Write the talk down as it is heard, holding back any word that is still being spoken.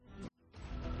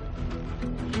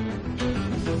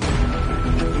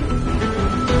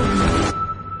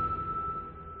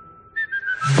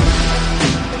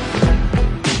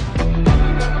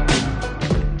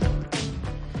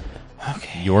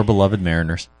your beloved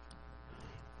Mariners?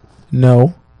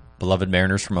 No. Beloved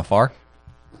Mariners from afar?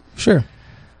 Sure.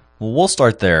 Well, we'll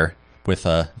start there with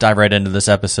dive right into this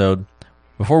episode.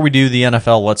 Before we do the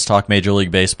NFL, let's talk Major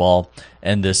League Baseball.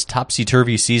 And this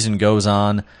topsy-turvy season goes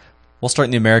on. We'll start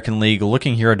in the American League.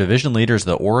 Looking here at division leaders,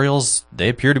 the Orioles, they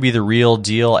appear to be the real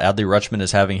deal. Adley Rutschman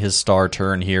is having his star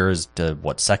turn here as to,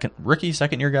 second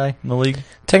year guy in the league?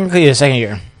 Technically, the second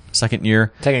year. Second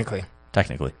year? Technically.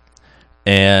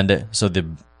 And so the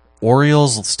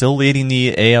Orioles still leading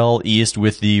the AL East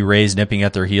with the Rays nipping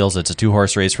at their heels. It's a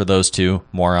two-horse race for those two.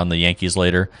 More on the Yankees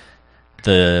later.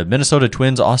 The Minnesota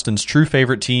Twins, Austin's true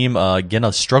favorite team, again,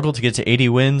 a struggle to get to 80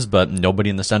 wins, but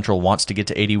nobody in the Central wants to get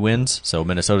to 80 wins, so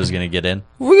Minnesota's going to get in.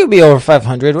 We're going to be over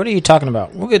 500. What are you talking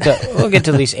about? We'll get to at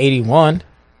least 81.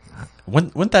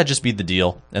 Wouldn't that just be the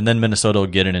deal? And then Minnesota will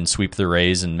get in and sweep the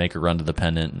Rays and make a run to the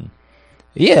pennant.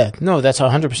 Yeah, no, that's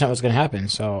 100% what's going to happen,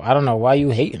 so I don't know why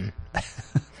you hating.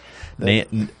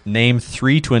 Name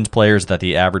 3 Twins players that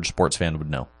the average sports fan would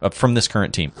know from this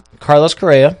current team. Carlos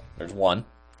Correa. There's one.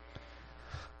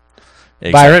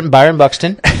 Byron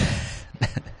Buxton.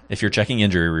 If you're checking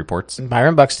injury reports.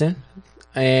 Byron Buxton.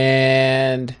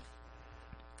 And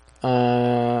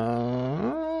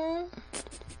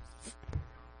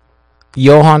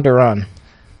Johan Duran.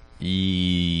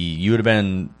 You would have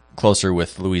been closer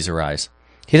with Luis Arraez.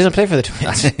 He doesn't play for the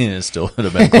Twins. It still would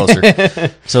have been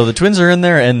closer. So the Twins are in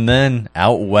there, and then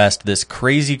out west, this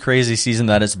crazy, crazy season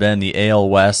that it's been, the AL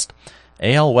West.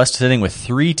 AL West sitting with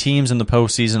 3 teams in the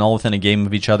postseason, all within a game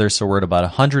of each other, so we're at about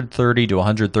 130 to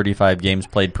 135 games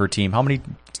played per team. How many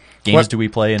games do we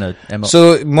play in a MLB?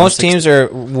 So most teams are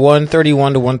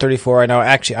 131 to 134. I know.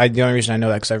 Actually, the only reason I know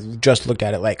that because I just looked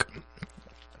at it like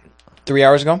 3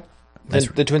 hours ago.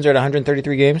 The Twins are at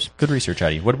 133 games. Good research,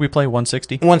 Addy. What did we play,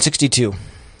 160? 162.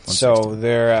 So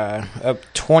they're up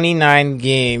 29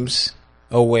 games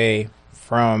away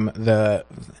from the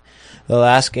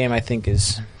last game, I think,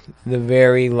 is the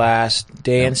very last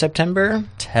day in September.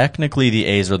 Technically, the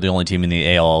A's are the only team in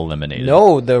the AL eliminated.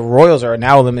 No, the Royals are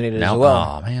now eliminated as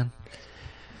well. Oh, man.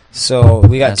 So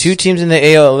we got 2 teams in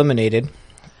the AL eliminated.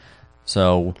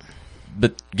 So,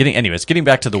 but getting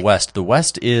back to the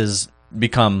West is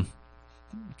become,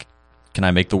 can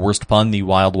I make the worst pun, the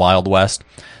wild, wild West?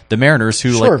 The Mariners,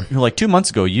 who 2 months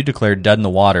ago you declared dead in the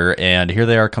water, and here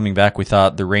they are coming back. We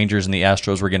thought the Rangers and the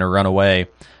Astros were going to run away,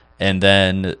 and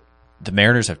then the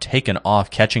Mariners have taken off,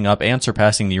 catching up and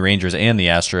surpassing the Rangers and the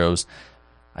Astros.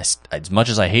 As much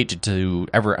as I hate to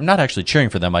ever, I'm not actually cheering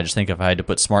for them. I just think if I had to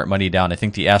put smart money down, I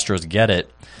think the Astros get it.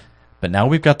 But now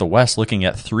we've got the West looking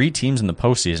at 3 teams in the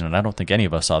postseason, and I don't think any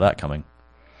of us saw that coming.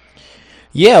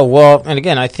 Yeah, well, and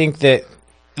again, I think that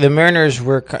the Mariners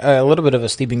were a little bit of a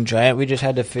sleeping giant. They just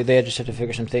had to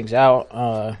figure some things out.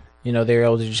 They were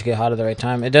able to just get hot at the right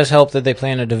time. It does help that they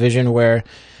play in a division where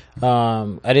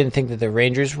I didn't think that the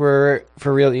Rangers were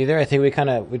for real either. I think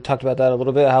we talked about that a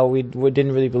little bit, how we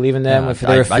didn't really believe in them. Yeah, if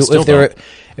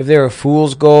they were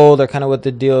fool's gold, or kind of what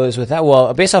the deal is with that.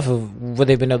 Well, based off of what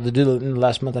they've been able to do in the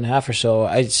last month and a half or so,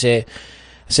 I'd say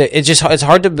it's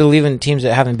hard to believe in teams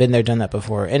that haven't been there, done that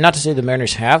before. And not to say the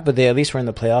Mariners have, but they at least were in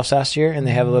the playoffs last year, and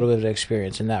they have a little bit of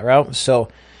experience in that route. So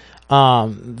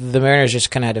the Mariners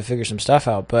just kind of had to figure some stuff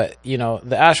out. But the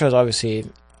Astros obviously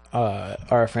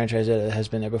are a franchise that has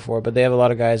been there before, but they have a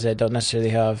lot of guys that don't necessarily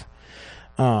have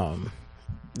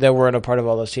that weren't a part of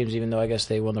all those teams, even though I guess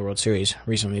they won the World Series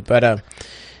recently. But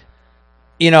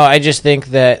I just think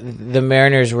that the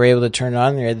Mariners were able to turn it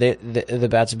on there. The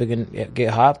bats have begun to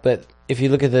get hot, but if you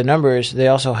look at the numbers, they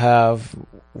also have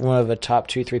one of the top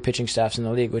 2-3 pitching staffs in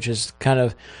the league, which is kind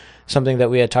of something that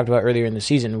we had talked about earlier in the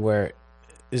season, where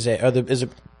is the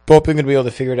bullpen going to be able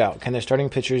to figure it out? Can their starting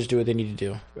pitchers do what they need to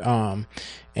do?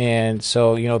 And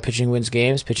so, pitching wins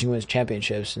games, pitching wins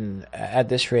championships, and at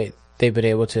this rate, they've been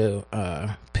able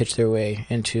to pitch their way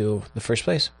into the first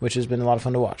place, which has been a lot of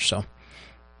fun to watch.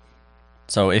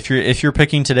 So if you're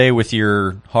picking today with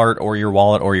your heart or your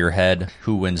wallet or your head,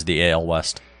 who wins the AL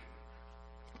West?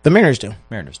 The Mariners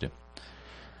do.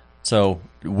 So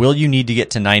will you need to get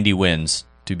to 90 wins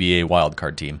to be a wild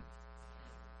card team?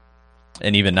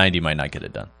 And even 90 might not get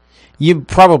it done. You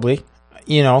probably,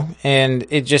 and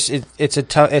it's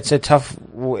tough.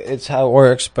 It's how it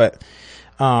works, but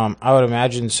I would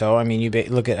imagine so. I mean, you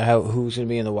look at who's going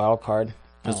to be in the wild card.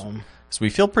 So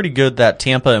we feel pretty good that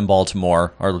Tampa and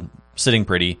Baltimore are sitting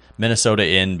pretty. Minnesota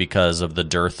in because of the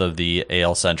dearth of the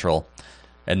AL Central,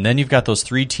 and then you've got those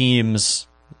 3 teams: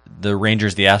 the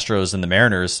Rangers, the Astros, and the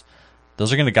Mariners.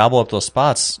 Those are going to gobble up those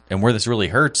spots. And where this really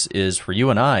hurts is for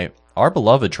you and I. Our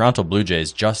beloved Toronto Blue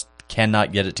Jays just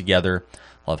cannot get it together.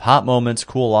 They'll have hot moments,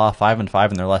 cool off,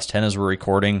 5-5 in their last 10 as we're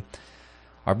recording.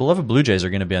 Our beloved Blue Jays are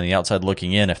going to be on the outside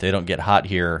looking in if they don't get hot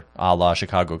here, a la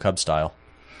Chicago Cubs style.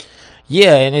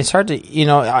 Yeah, and it's hard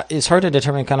to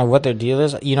determine kind of what their deal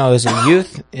is. Is it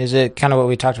youth? Is it kind of what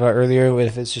we talked about earlier?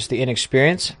 If it's just the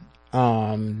inexperience,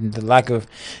 the lack of,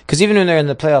 because even when they're in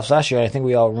the playoffs last year, I think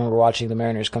we all remember watching the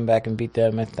Mariners come back and beat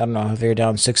them. I don't know if they were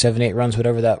down 6, 7, 8 runs,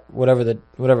 whatever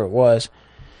it was.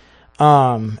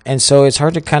 And so it's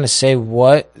hard to kind of say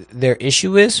what their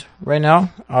issue is right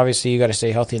now. Obviously, you got to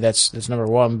stay healthy. That's number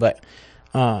one. But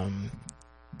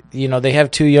they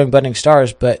have 2 young budding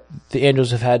stars, but the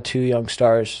Angels have had 2 young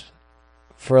stars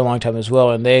for a long time as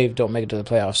well, and they don't make it to the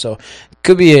playoffs. So it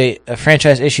could be a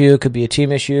franchise issue, it could be a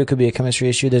team issue, it could be a chemistry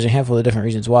issue. There's a handful of different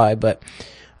reasons why, but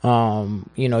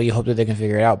you hope that they can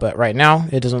figure it out. But right now,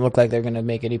 it doesn't look like they're going to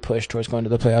make any push towards going to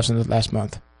the playoffs in the last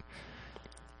month.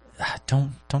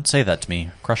 Don't say that to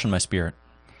me. Crushing my spirit.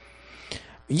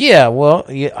 Yeah, well,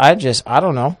 I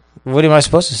don't know. What am I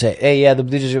supposed to say? Hey, yeah, the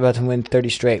Blue Jays are about to win 30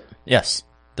 straight. Yes.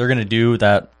 They're going to do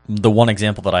that. The one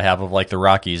example that I have of like the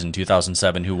Rockies in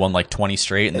 2007 who won like 20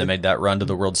 straight and they made that run to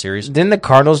the World Series. Didn't the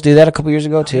Cardinals do that a couple years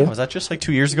ago too? Was that just like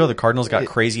 2 years ago? The Cardinals got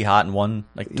crazy hot and won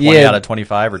like 20 out of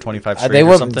 25 or 25 straight they or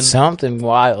won something. Something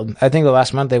wild. I think the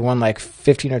last month they won like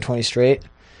 15 or 20 straight.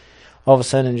 All of a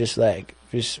sudden just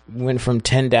went from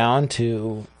 10 down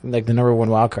to like the number 1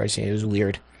 wild card scene. It was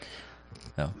weird.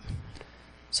 Yeah.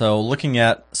 So looking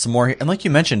at some more, and like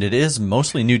you mentioned, it is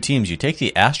mostly new teams. You take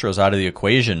the Astros out of the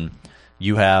equation,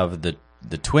 you have the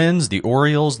Twins, the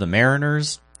Orioles, the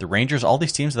Mariners, the Rangers, all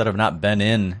these teams that have not been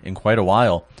in quite a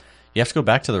while. You have to go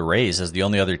back to the Rays as the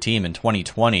only other team in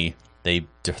 2020. They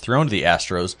dethroned the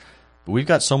Astros, but we've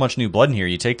got so much new blood in here.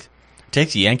 You take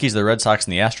the Yankees, the Red Sox,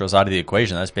 and the Astros out of the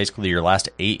equation. That's basically your last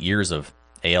 8 years of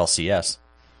ALCS.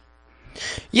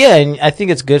 Yeah, and I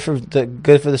think it's good for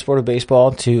the sport of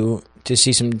baseball to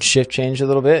see some shift change a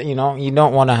little bit. You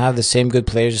don't want to have the same good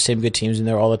players, the same good teams in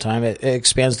there all the time. It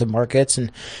expands the markets,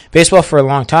 and baseball for a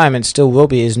long time, and still will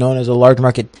be, is known as a large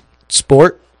market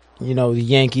sport. The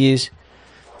Yankees,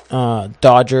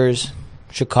 Dodgers,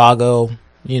 Chicago,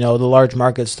 the large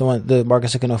markets, the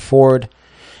markets that can afford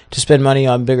to spend money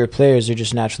on bigger players are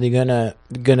just naturally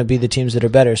gonna be the teams that are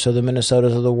better. So the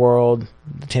Minnesotas of the world,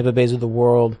 the Tampa Bays of the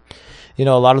world, a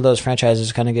lot of those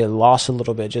franchises kind of get lost a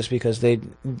little bit just because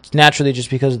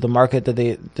of the market that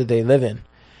they live in.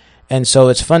 And so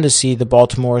it's fun to see the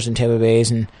Baltimores and Tampa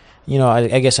Bays, and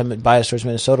I guess I'm biased towards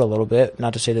Minnesota a little bit.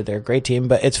 Not to say that they're a great team,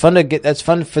 but it's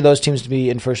fun for those teams to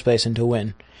be in first place and to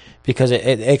win, because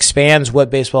it expands what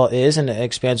baseball is, and it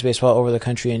expands baseball over the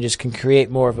country and just can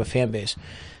create more of a fan base.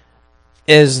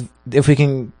 If we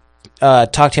can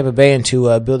talk Tampa Bay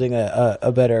into building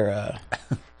a better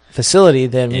facility,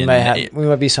 then we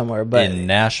might be somewhere. But in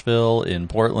Nashville, in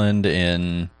Portland,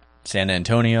 in San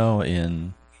Antonio,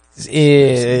 in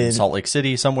Salt Lake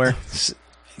City, somewhere.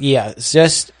 Yeah, it's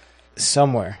just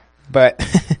somewhere. But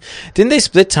didn't they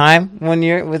split time 1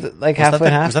 year with like half and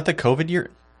half? Was that the COVID year?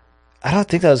 I don't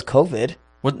think that was COVID.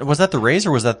 Was that the Rays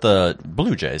or was that the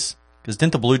Blue Jays? Because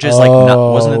didn't the Blue Jays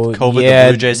wasn't it COVID? Yeah,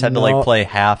 the Blue Jays had to play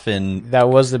half in. That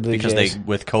was the Blue Jays because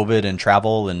with COVID and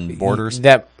travel and borders.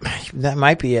 That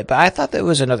might be it, but I thought that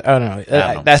was another. I don't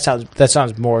know. That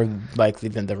sounds more likely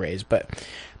than the Rays, but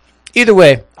either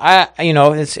way,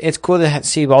 it's cool to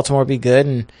see Baltimore be good,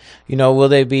 and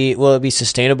will it be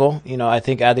sustainable? I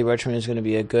think Adley Rutschman is going to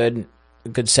be a good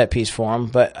set piece for them,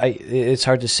 but it's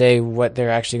hard to say what they're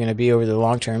actually going to be over the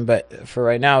long term. But for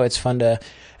right now, it's fun to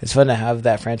have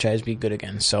that franchise be good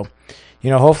again. So,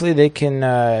 hopefully they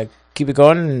can keep it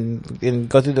going and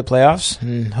go through the playoffs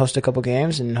and host a couple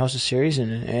games and host a series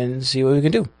and see what we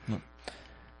can do.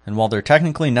 And while they're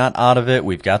technically not out of it,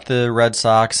 we've got the Red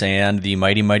Sox and the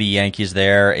mighty, mighty Yankees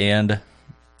there, and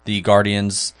the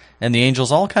Guardians and the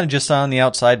Angels all kind of just on the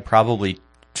outside. Probably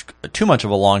too much of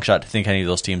a long shot to think any of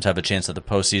those teams have a chance at the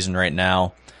postseason right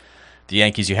now. The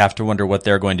Yankees, you have to wonder what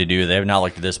they're going to do. They have not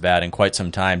looked this bad in quite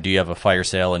some time. Do you have a fire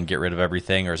sale and get rid of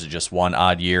everything, or is it just one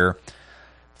odd year?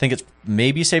 I think it's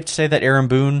maybe safe to say that Aaron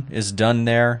Boone is done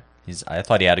there. I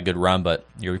thought he had a good run, but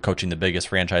you're coaching the biggest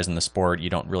franchise in the sport. You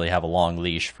don't really have a long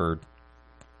leash for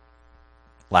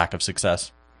lack of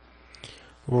success.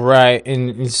 Right,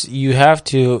 and you have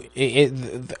to.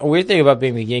 The weird thing about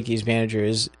being the Yankees manager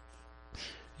is,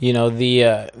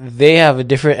 they have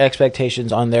different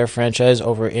expectations on their franchise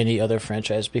over any other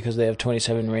franchise because they have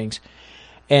 27 rings,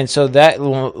 and so that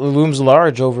looms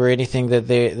large over anything that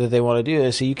they want to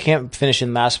do. So you can't finish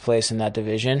in last place in that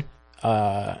division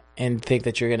and think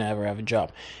that you're going to ever have a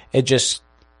job. It's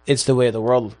the way of the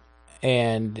world.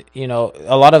 And,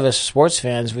 a lot of us sports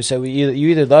fans, we say you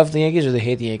either love the Yankees or they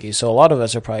hate the Yankees. So a lot of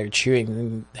us are probably cheering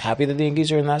and happy that the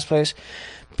Yankees are in last place.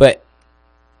 But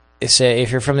say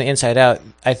if you're from the inside out,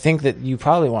 I think that you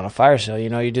probably want a fire sale. You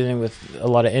know, you're dealing with a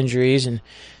lot of injuries, and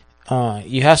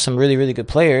you have some really, really good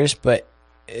players, but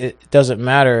it doesn't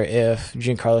matter if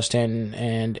Giancarlo Stanton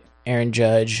and Aaron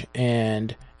Judge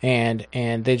and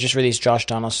they just released Josh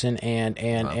Donaldson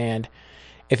and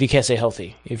if you can't stay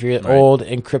healthy, if you're old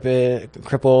and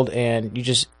crippled and you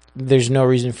just there's no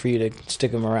reason for you to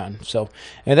stick them around. So,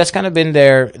 and that's kind of been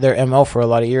their MO for a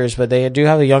lot of years, but they do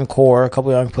have a young core, a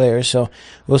couple of young players, so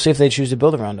we'll see if they choose to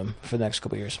build around them for the next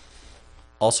couple of years.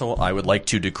 Also, I would like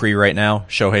to decree right now,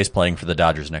 Shohei's playing for the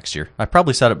Dodgers next year. I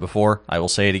probably said it before. I will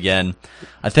say it again.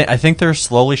 I think they're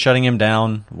slowly shutting him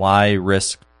down. Why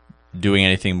risk doing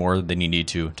anything more than you need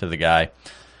to the guy?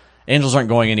 Angels aren't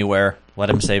going anywhere.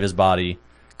 Let him save his body.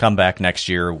 Come back next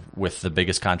year with the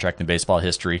biggest contract in baseball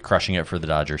history, crushing it for the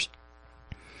Dodgers.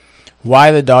 Why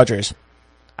the Dodgers?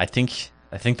 I think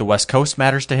the West Coast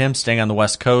matters to him, staying on the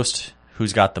West Coast,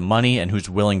 who's got the money and who's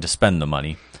willing to spend the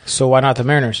money. So why not the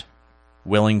Mariners?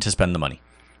 Willing to spend the money.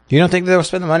 You don't think they'll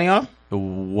spend the money on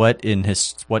him? What in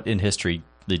history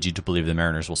led you to believe the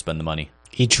Mariners will spend the money?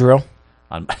 Ichiro.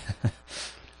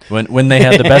 When they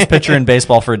had the best pitcher in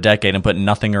baseball for a decade and put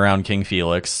nothing around King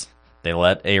Felix, they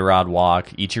let A-Rod walk.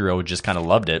 Ichiro just kind of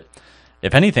loved it.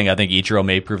 If anything, I think Ichiro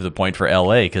may prove the point for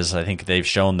L.A. because I think they've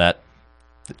shown that,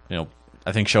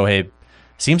 I think Shohei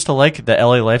seems to like the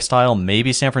L.A. lifestyle.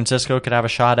 Maybe San Francisco could have a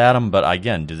shot at him, but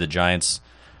again,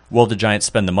 will the Giants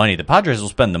spend the money? The Padres will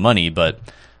spend the money, but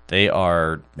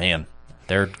they're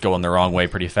going the wrong way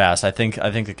pretty fast. I think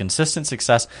the consistent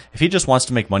success, if he just wants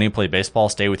to make money and play baseball,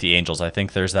 stay with the Angels. I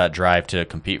think there's that drive to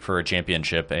compete for a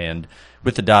championship, and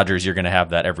with the Dodgers, you're going to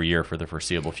have that every year for the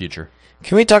foreseeable future.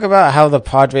 Can we talk about how the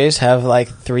Padres have like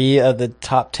 3 of the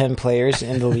top 10 players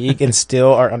in the league and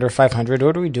still are under 500?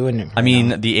 What are we doing right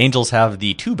now? The Angels have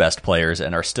the 2 best players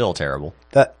and are still terrible.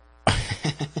 The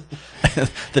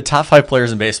top 5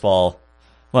 players in baseball,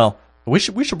 well, we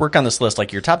should work on this list.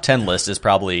 Like your top 10 list is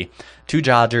probably 2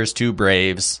 Dodgers, 2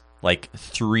 Braves, like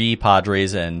 3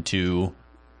 Padres, and 2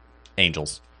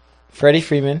 Angels. Freddie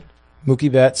Freeman,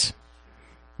 Mookie Betts,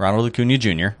 Ronald Acuna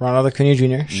Jr.,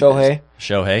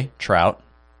 Shohei, Trout.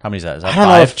 How many is that? Is that I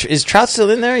don't 5? know. Is Trout still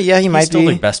in there? Yeah, he might still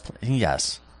be. the best.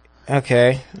 Yes.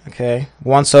 Okay.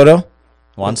 Juan Soto.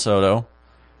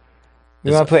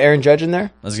 You want to put Aaron Judge in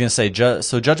there? I was going to say,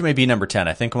 so Judge may be number 10.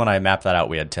 I think when I mapped that out,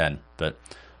 we had 10. But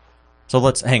so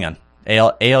let's hang on.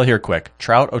 AL here quick.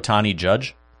 Trout, Ohtani,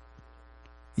 Judge.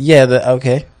 Yeah.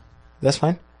 Okay. That's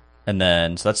fine. And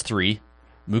then so that's 3.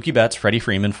 Mookie Betts, Freddie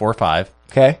Freeman, 4, 5.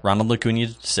 Okay. Ronald Acuna,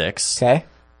 6. Okay.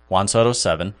 Juan Soto,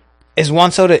 7. Is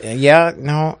Juan Soto? Yeah.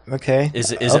 No. Okay.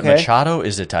 Is it Machado?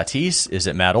 Is it Tatis? Is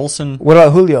it Matt Olson? What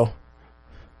about Julio?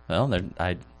 Well,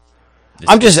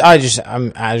 I'm just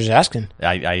asking.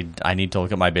 I need to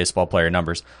look at my baseball player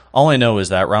numbers. All I know is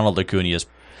that Ronald Acuna is.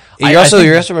 You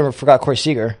also forgot Corey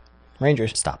Seager,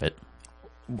 Rangers. Stop it.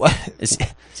 What is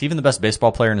he even the best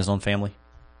baseball player in his own family?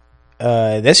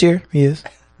 This year he is.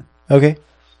 Okay,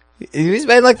 he's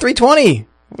made like 320.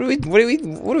 What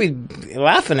are we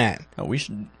laughing at? We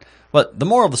should. But the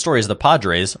moral of the story is the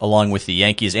Padres, along with the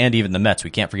Yankees and even the Mets, we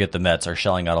can't forget the Mets, are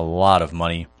shelling out a lot of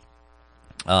money.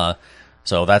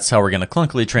 So that's how we're going to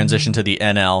clunkily transition to the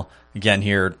NL. Again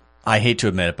here, I hate to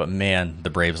admit it, but man,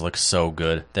 the Braves look so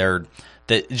good.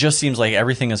 It just seems like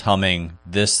everything is humming.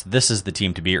 This is the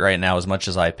team to beat right now, as much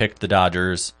as I picked the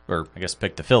Dodgers, or I guess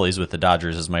picked the Phillies with the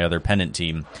Dodgers as my other pennant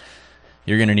team.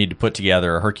 You're going to need to put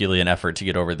together a Herculean effort to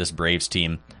get over this Braves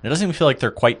team. It doesn't even feel like they're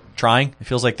quite trying. It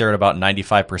feels like they're at about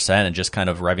 95% and just kind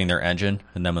of revving their engine.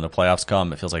 And then when the playoffs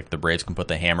come, it feels like the Braves can put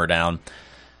the hammer down.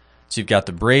 So you've got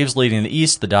the Braves leading the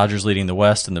East, the Dodgers leading the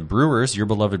West, and the Brewers, your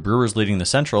beloved Brewers, leading the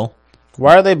Central.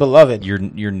 Why are they beloved? Your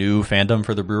new fandom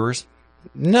for the Brewers?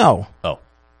 No. Oh.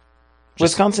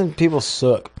 Wisconsin people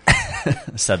suck.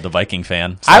 Said the Viking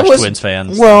fan. Twins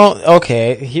fan. Well,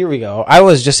 okay, here we go. I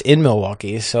was just in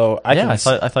Milwaukee, so I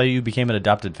thought you became an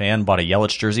adopted fan, bought a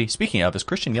Yelich jersey. Speaking of, is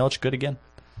Christian Yelich good again?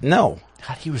 No.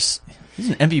 God, he's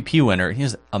an MVP winner. He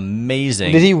was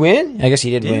amazing. Did he win? I guess he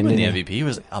did win. He win the MVP. He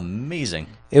was amazing.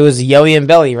 It was Yelly and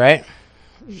Belly, right?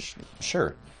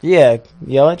 Sure. Yeah,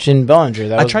 Yelich and Bellinger.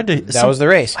 That was the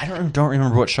race. I don't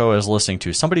remember what show I was listening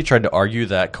to. Somebody tried to argue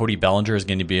that Cody Bellinger is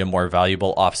going to be a more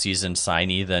valuable offseason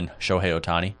signee than Shohei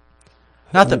Ohtani.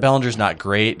 Not that Bellinger's not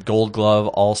great, Gold Glove,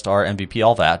 All-Star, MVP,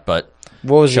 all that, but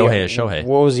Shohei is Shohei.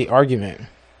 What was the argument?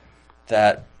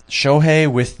 That Shohei,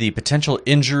 with the potential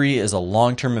injury, is a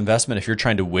long-term investment. If you're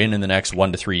trying to win in the next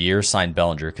 1 to 3 years, sign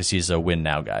Bellinger because he's a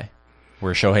win-now guy,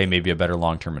 where Shohei may be a better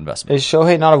long-term investment. Is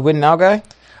Shohei not a win-now guy?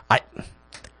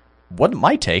 What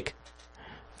my take?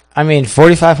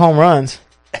 45 home runs.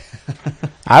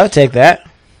 I would take that.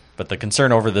 But the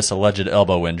concern over this alleged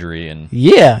elbow injury and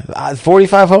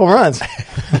 45 home runs.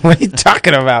 What are you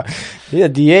talking about? Yeah,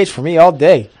 DH for me all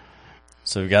day.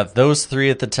 So we've got those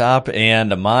three at the top,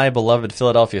 and my beloved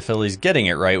Philadelphia Phillies getting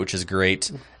it right, which is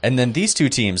great. And then these two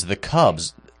teams, the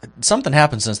Cubs, something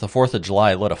happened since the 4th of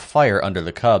July, lit a fire under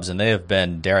the Cubs, and they have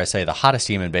been, dare I say, the hottest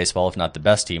team in baseball, if not the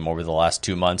best team, over the last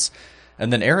 2 months.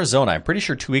 And then Arizona, I'm pretty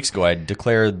sure 2 weeks ago I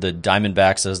declared the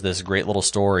Diamondbacks as this great little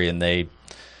story, and they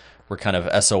were kind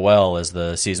of SOL as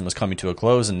the season was coming to a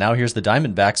close. And now here's the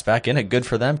Diamondbacks back in it. Good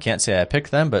for them. Can't say I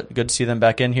picked them, but good to see them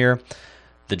back in here.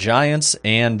 The Giants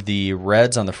and the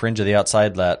Reds on the fringe of the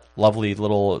outside, that lovely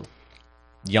little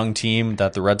young team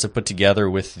that the Reds have put together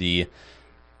with the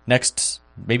next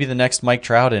Mike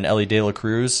Trout and Ellie De La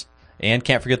Cruz. And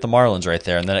can't forget the Marlins right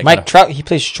there. And then Mike Trout, he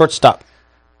plays shortstop.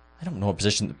 I don't know what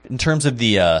position. In terms of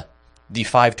the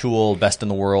 5-tool, best in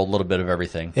the world, a little bit of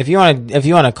everything. If you want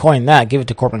to coin that, give it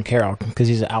to Corbin Carroll because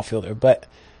he's an outfielder. But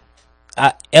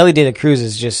Ellie De La Cruz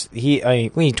is just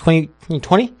we need 20,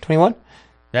 21?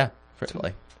 Yeah,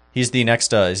 like he's the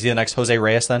next. Is he the next Jose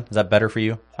Reyes? Then is that better for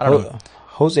you? I don't know.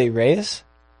 Jose Reyes?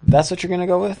 That's what you're gonna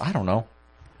go with? I don't know.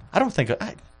 I don't think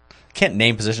I can't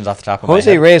name positions off the top of my head.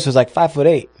 Jose Reyes was like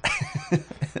 5'8".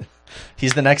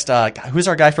 He's the next. Who's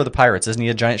our guy for the Pirates? Isn't he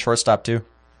a giant shortstop too?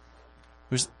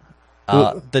 Who's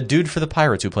the dude for the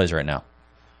Pirates who plays right now?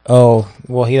 Oh,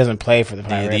 well, he doesn't play for the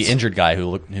Pirates. The injured guy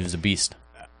who's a beast.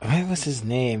 What was his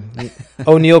name?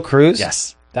 O'Neal Cruz?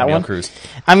 Yes. That O'Neal one? Cruz.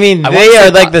 I mean, they are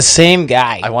like the same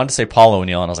guy. I wanted to say Paul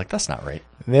O'Neal, and I was like, that's not right.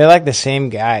 They're like the same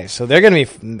guy. So they're going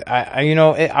to be,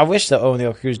 I wish the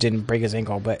O'Neal Cruz didn't break his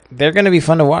ankle, but they're going to be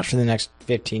fun to watch for the next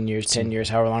 15 years, 10 years,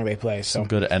 however long they play. So some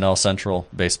good NL Central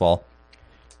baseball.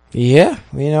 Yeah,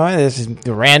 this is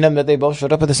random that they both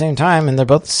showed up at the same time, and they're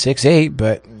both 6'8",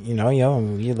 but,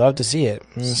 you love to see it.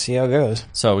 Let's see how it goes.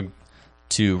 So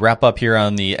to wrap up here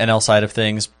on the NL side of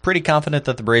things, pretty confident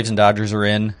that the Braves and Dodgers are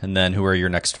in, and then who are your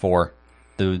next 4?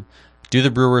 Do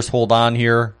the Brewers hold on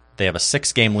here? They have a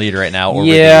 6-game lead right now over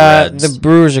the Reds. The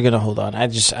Brewers are going to hold on.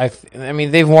 I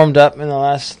mean, they've warmed up in the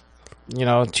last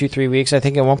 2-3 weeks. I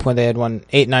think at one point they had won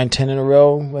 8, 9, 10 in a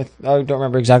row. I don't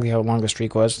remember exactly how long the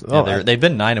streak was. Yeah, they've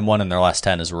been 9-1 in their last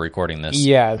 10 as we're recording this.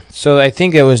 Yeah, so I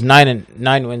think it was 9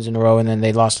 wins in a row, and then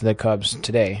they lost to the Cubs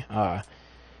today.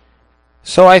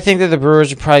 So I think that the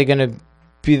Brewers are probably going to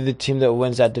be the team that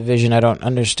wins that division. I don't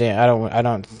understand. I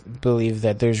don't believe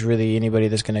that there's really anybody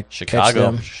that's going to catch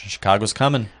them. Chicago's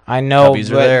coming. I know,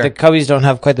 Cubbies but the Cubbies don't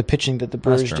have quite the pitching that the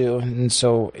Brewers do, and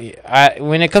so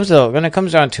when it comes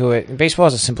down to it, baseball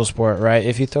is a simple sport, right?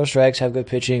 If you throw strikes, have good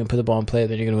pitching, and put the ball in play,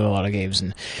 then you're going to win a lot of games.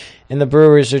 And the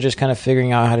Brewers are just kind of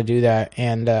figuring out how to do that.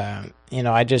 And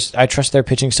I trust their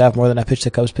pitching staff more than I pitch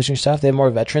the Cubs pitching staff. They have more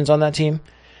veterans on that team.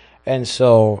 And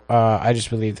so I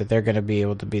just believe that they're going to be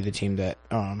able to be the team that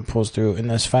pulls through in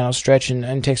this final stretch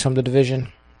and takes home the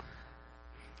division.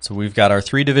 So we've got our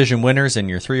 3 division winners and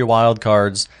your 3 wild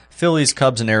cards. Phillies,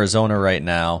 Cubs, and Arizona right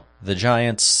now. The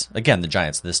Giants,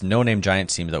 this no-name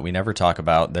Giants team that we never talk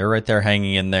about. They're right there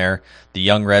hanging in there. The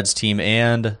young Reds team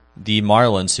and the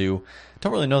Marlins, who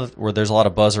don't really know where there's a lot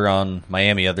of buzz around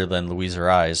Miami other than Luis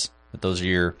Ariz. But those are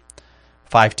your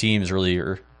 5 teams really,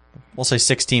 or we'll say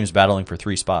 6 teams battling for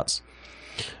 3 spots.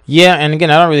 Yeah, and again,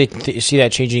 I don't really see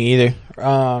that changing either.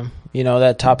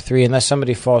 That top 3, unless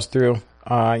somebody falls through.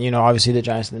 Obviously the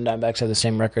Giants and the Diamondbacks have the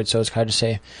same record, so it's hard to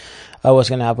say what's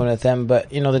going to happen with them. But,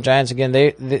 the Giants, again,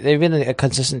 they've been a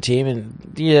consistent team, and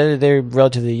they're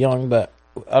relatively young, but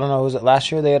I don't know, was it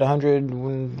last year they had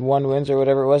 101 wins or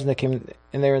whatever it was, and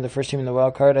they were in the first team in the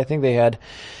wild card? I think they had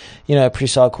a pretty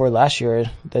solid core last year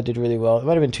that did really well. It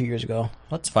might have been 2 years ago.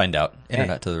 Let's find out.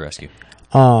 Internet to the rescue.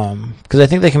 Because I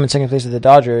think they came in second place with the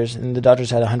Dodgers, and the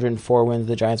Dodgers had 104 wins.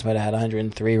 The Giants might have had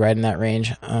 103, right in that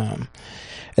range.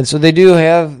 And so they do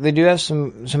have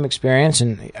some experience,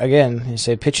 and again, you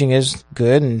say pitching is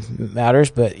good and matters,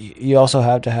 but you also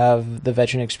have to have the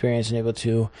veteran experience and able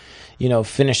to,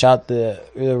 finish out the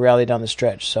rally down the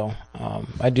stretch. So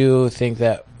I do think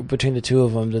that between the two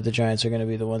of them, that the Giants are going to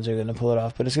be the ones that are going to pull it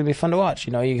off. But it's going to be fun to watch.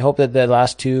 You hope that the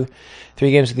last 2-3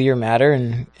 games of the year matter,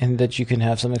 and that you can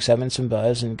have some excitement, some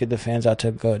buzz, and get the fans out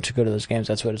to go to those games.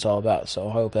 That's what it's all about. So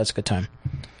I hope that's a good time.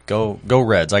 Go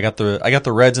Reds. I got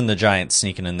the Reds and the Giants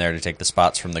sneaking in there to take the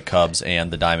spots from the Cubs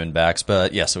and the Diamondbacks.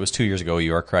 But yes, it was 2 years ago.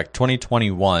 You are correct.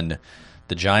 2021,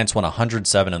 the Giants won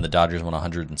 107 and the Dodgers won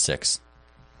 106.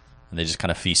 And they just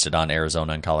kind of feasted on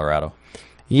Arizona and Colorado.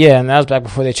 Yeah, and that was back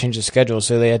before they changed the schedule,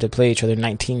 so they had to play each other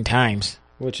 19 times,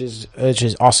 which is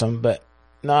awesome, but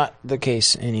not the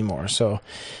case anymore. So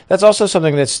that's also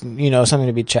something that's something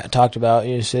to be talked about.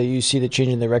 You see the change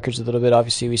in the records a little bit.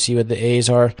 Obviously, we see what the A's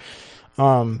are.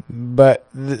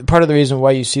 But part of the reason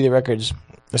why you see the records,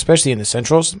 especially in the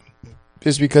Centrals,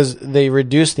 is because they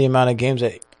reduce the amount of games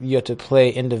that you have to play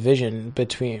in division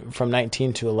from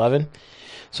 19 to 11.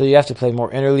 So you have to play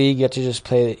more interleague. You have to just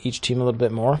play each team a little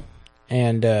bit more.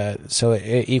 And so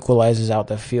it equalizes out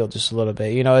the field just a little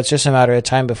bit. It's just a matter of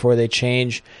time before they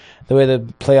change the way the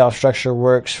playoff structure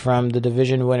works from the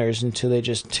division winners until they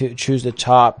just choose the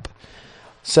top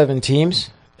 7 teams,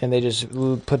 and they just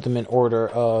put them in order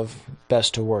of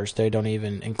best to worst. They don't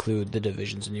even include the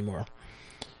divisions anymore.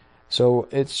 So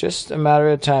it's just a matter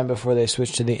of time before they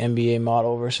switch to the NBA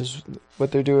model versus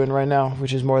what they're doing right now,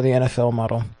 which is more the NFL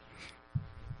model.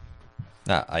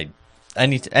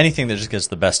 Anything that just gets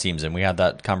the best teams in. We had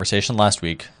that conversation last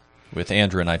week with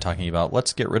Andrew and I talking about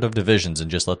let's get rid of divisions and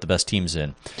just let the best teams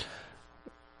in.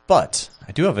 But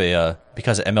I do have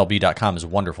because MLB.com is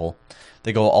wonderful,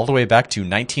 they go all the way back to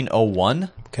 1901.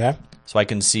 Okay. So I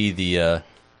can see the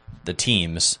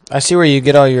teams. I see where you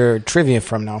get all your trivia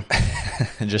from now.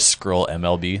 And just scroll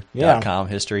MLB.com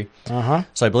history. Uh-huh.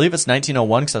 So I believe it's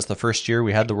 1901 because that's the first year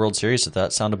we had the World Series. Does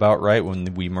that sound about right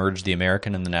when we merged the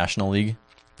American and the National League,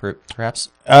 perhaps?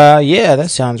 Yeah,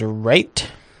 that sounds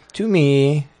right to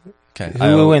me. Okay.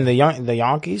 Who in the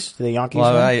Yankees? The Yankees.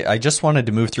 Well, I just wanted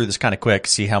to move through this kind of quick,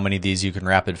 see how many of these you can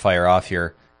rapid fire off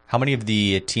here. How many of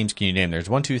the teams can you name? There's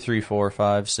 1, 2, 3, 4,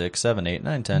 5, 6, 7, 8,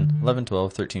 9, 10, 11,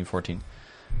 12, 13, 14.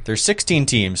 There's 16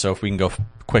 teams, so if we can go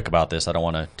quick about this, I don't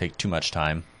want to take too much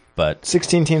time. But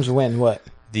 16 teams win what?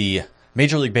 The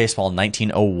Major League Baseball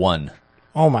 1901.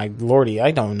 Oh, my lordy,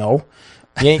 I don't know.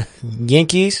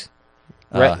 Yankees?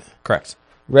 Correct.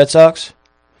 Red Sox?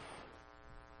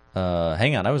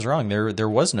 Hang on, I was wrong. There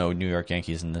was no New York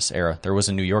Yankees in this era. There was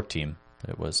a New York team,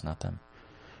 but it was not them.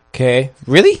 Okay.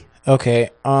 Really? Okay.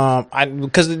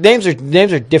 Because the names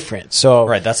are different. So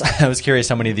right. I was curious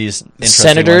how many of these interesting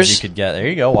Senators ones you could get. There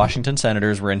you go. Washington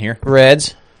Senators were in here.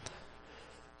 Reds.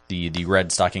 The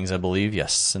Red Stockings, I believe.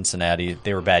 Yes, Cincinnati.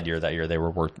 They were a bad year that year. They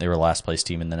were last place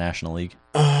team in the National League.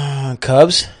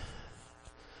 Cubs.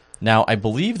 Now, I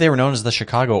believe they were known as the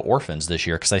Chicago Orphans this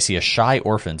year because I see a Shy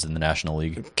Orphans in the National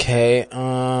League. Okay.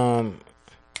 I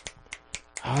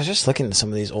was just looking at some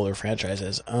of these older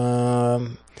franchises. Maybe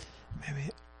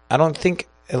I don't think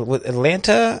with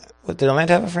Atlanta. Did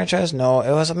Atlanta have a franchise? No,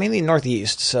 it was mainly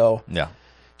Northeast. So yeah,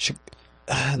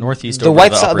 Northeast. The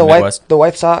White Sox. The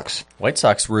White Sox. White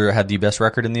Sox had the best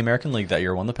record in the American League that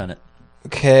year. Won the pennant.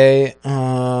 Okay.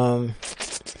 There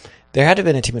had to have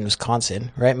been a team in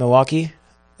Wisconsin, right? Milwaukee.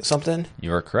 Something?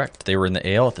 You are correct. They were in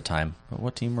the AL at the time.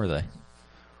 What team were they?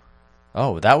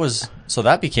 Oh,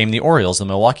 that became the Orioles. The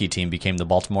Milwaukee team became the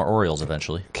Baltimore Orioles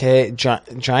eventually. Okay,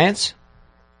 Giants?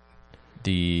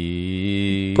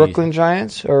 The Brooklyn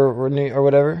Giants or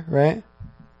whatever, right?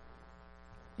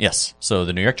 Yes. So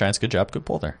the New York Giants, good job, good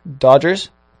pull there. Dodgers?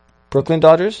 Brooklyn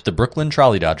Dodgers? The Brooklyn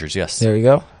Trolley Dodgers, yes. There we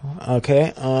go.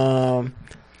 Okay. Oh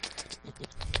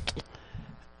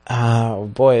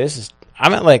boy,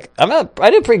 I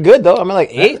did pretty good though. I'm at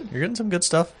 8. You're getting some good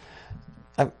stuff.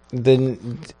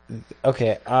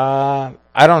 Okay.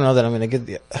 I don't know that I'm gonna get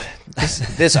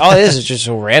this. All it is just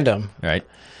so random. Right.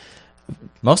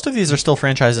 Most of these are still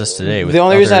franchises today. The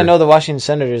only reason I know the Washington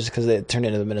Senators is because they turned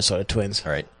into the Minnesota Twins.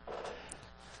 All right.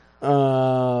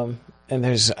 And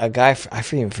there's a guy I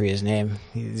forget his name.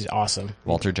 He's awesome.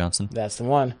 Walter Johnson. That's the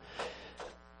one.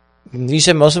 You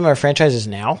said most of them are franchises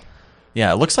now.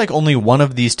 Yeah, it looks like only one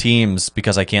of these teams,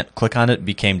 because I can't click on it,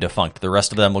 became defunct. The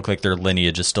rest of them look like their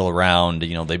lineage is still around.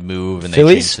 You know, they move and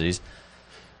Phillies? They change cities.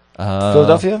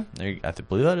 Philadelphia? I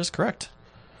believe that is correct.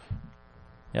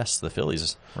 Yes, the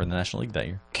Phillies were in the National League that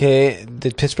year. Okay,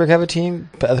 did Pittsburgh have a team?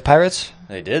 The Pirates?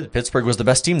 They did. Pittsburgh was the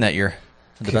best team that year.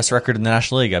 The best record in the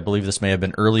National League. I believe this may have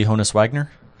been early Honus Wagner.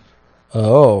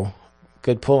 Oh,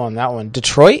 good pull on that one.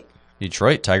 Detroit,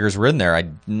 Tigers were in there.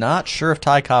 I'm not sure if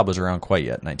Ty Cobb was around quite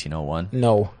yet, 1901.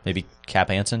 No. Maybe Cap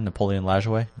Anson, Napoleon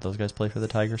Lajoie. Those guys play for the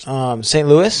Tigers. St.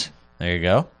 Louis. There you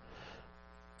go.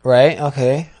 Right,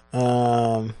 okay.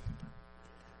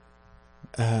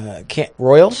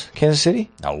 Royals, Kansas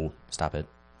City? No, stop it.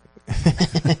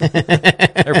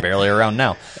 They're barely around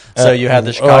now. So you had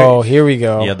the Chicago. Oh, here we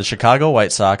go. You had the Chicago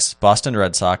White Sox, Boston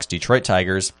Red Sox, Detroit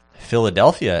Tigers,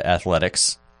 Philadelphia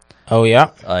Athletics. Oh, yeah.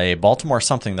 A Baltimore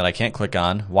something that I can't click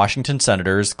on. Washington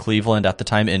Senators, Cleveland at the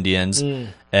time Indians,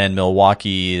 and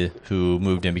Milwaukee, who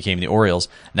moved and became the Orioles.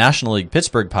 National League,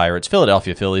 Pittsburgh Pirates,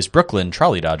 Philadelphia Phillies, Brooklyn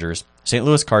Trolley Dodgers, St.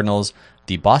 Louis Cardinals,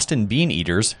 the Boston Bean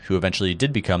Eaters, who eventually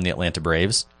did become the Atlanta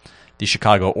Braves, the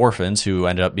Chicago Orphans, who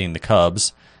ended up being the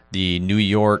Cubs, the New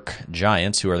York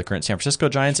Giants, who are the current San Francisco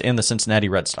Giants, and the Cincinnati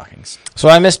Red Stockings. So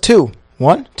I missed 2.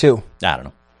 1? 2? I don't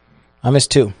know. I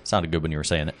missed 2. Sounded good when you were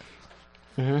saying it.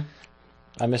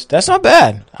 That's not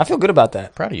bad. I feel good about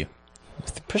that. Proud of you.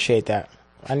 Appreciate that.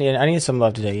 I need some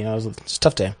love today. It's a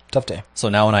tough day. Tough day. So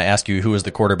now when I ask you who was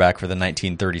the quarterback for the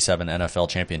 1937 NFL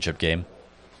championship game,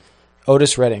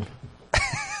 Otis Redding.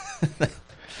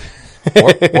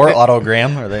 or Otto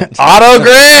Graham, are they? Otto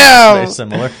Graham. Are they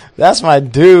similar? That's my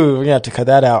dude. We're gonna have to cut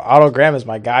that out. Otto Graham is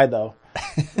my guy, though.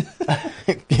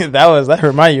 That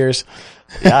hurt my ears.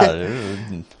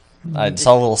 Yeah, I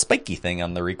saw a little spiky thing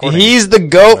on the recording. He's the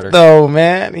GOAT, though,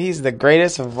 man. He's the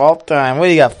greatest of all time. What,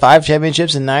 you got 5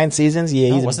 championships in 9 seasons?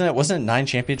 Yeah, wasn't it 9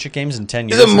 championship games in 10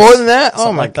 years? Is it more than that?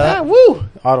 Oh my like God! Woo!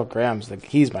 Otto Graham's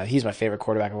he's my favorite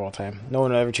quarterback of all time. No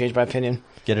one will ever change my opinion.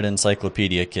 Get an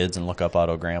encyclopedia, kids, and look up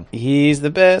Otto Graham. He's the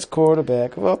best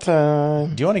quarterback of all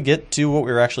time. Do you want to get to what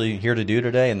we were actually here to do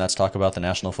today, and that's talk about the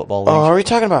National Football League? Oh, are we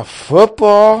talking about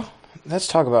football? Let's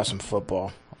talk about some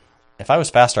football. If I was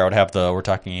faster, I would have the "We're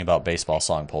Talking About Baseball"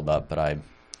 song pulled up, but I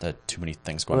had too many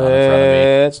things going on in front of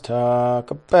me. Let's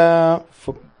talk about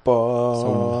football.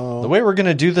 So the way we're going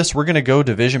to do this, we're going to go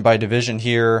division by division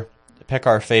here, pick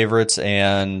our favorites,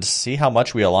 and see how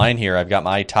much we align here. I've got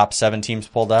my top 7 teams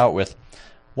pulled out with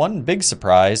one big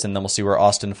surprise, and then we'll see where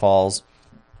Austin falls.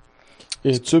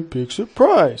 It's a big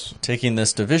surprise. Taking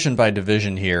this division by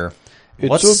division here.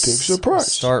 It's a big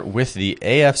surprise. Start with the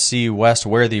AFC West,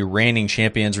 where the reigning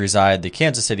champions reside. The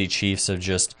Kansas City Chiefs have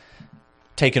just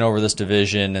taken over this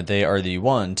division. They are the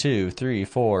 1, 2, 3,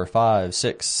 4, 5,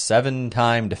 6,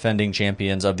 7-time defending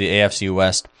champions of the AFC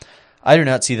West. I do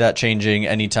not see that changing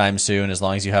anytime soon, as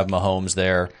long as you have Mahomes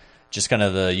there. Just kind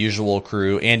of the usual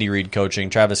crew. Andy Reid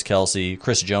coaching, Travis Kelce,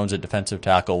 Chris Jones at defensive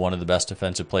tackle, one of the best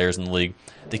defensive players in the league.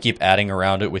 They keep adding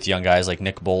around it with young guys like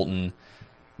Nick Bolton.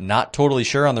 Not totally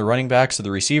sure on the running backs or the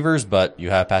receivers, but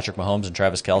you have Patrick Mahomes and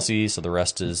Travis Kelce, so the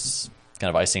rest is kind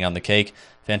of icing on the cake.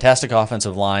 Fantastic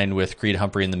offensive line with Creed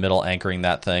Humphrey in the middle anchoring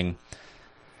that thing.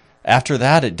 After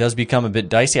that, it does become a bit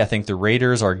dicey. I think the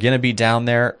Raiders are going to be down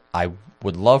there. I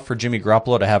would love for Jimmy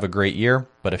Garoppolo to have a great year,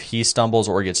 but if he stumbles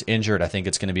or gets injured, I think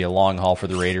it's going to be a long haul for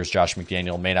the Raiders. Josh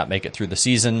McDaniel may not make it through the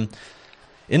season.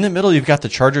 In the middle, you've got the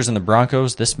Chargers and the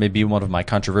Broncos. This may be one of my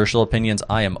controversial opinions.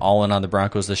 I am all in on the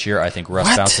Broncos this year. I think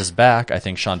Russ bounces back. I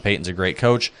think Sean Payton's a great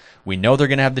coach. We know they're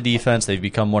going to have the defense. They've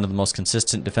become one of the most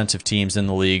consistent defensive teams in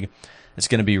the league. It's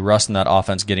going to be Russ and that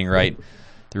offense getting right.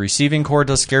 The receiving core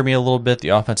does scare me a little bit. The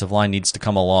offensive line needs to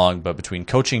come along, but between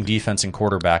coaching, defense, and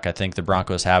quarterback, I think the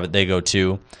Broncos have it. They go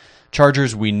 2.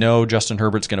 Chargers, we know Justin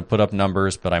Herbert's going to put up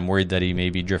numbers, but I'm worried that he may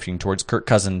be drifting towards Kirk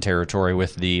Cousins territory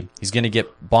he's going to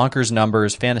get bonkers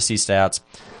numbers, fantasy stats,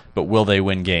 but will they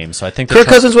win games? So I think Kirk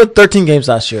Cousins won 13 games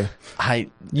last year.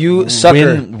 You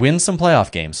sucker. Win some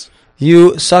playoff games.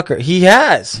 You sucker. He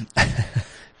has.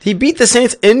 He beat the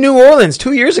Saints in New Orleans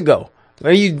 2 years ago.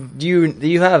 Do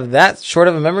you have that short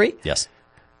of a memory? Yes.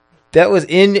 That was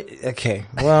okay.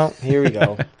 Well, here we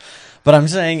go. But I'm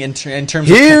saying in terms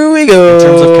of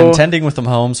contending with the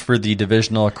Mahomes for the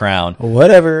divisional crown.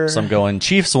 Whatever. So I'm going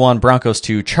Chiefs 1, Broncos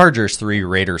 2, Chargers 3,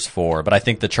 Raiders 4. But I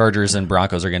think the Chargers and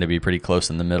Broncos are going to be pretty close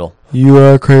in the middle. You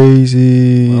are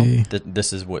crazy. Well,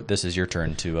 this is your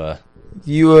turn to.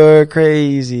 You are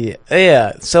crazy.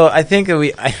 Yeah. So I think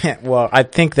that I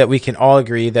think that we can all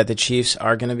agree that the Chiefs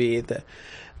are going to be the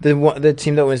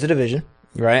team that wins the division,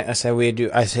 right?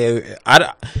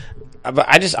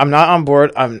 I'm not on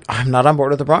board. I'm not on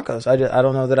board with the Broncos. I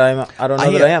don't know that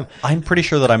I am. I'm pretty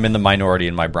sure that I'm in the minority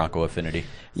in my Bronco affinity.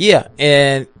 Yeah,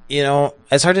 and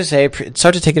it's hard to say. It's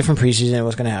hard to take it from preseason and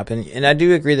what's going to happen. And I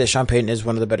do agree that Sean Payton is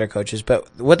one of the better coaches. But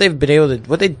what they've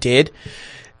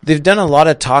done a lot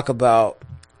of talk about.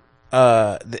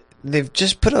 They've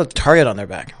just put a target on their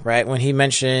back, right? When he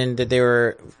mentioned that they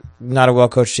were not a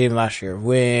well-coached team last year.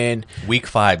 When Week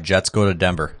 5, Jets go to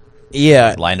Denver.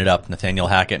 Yeah. Line it up, Nathaniel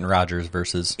Hackett and Rodgers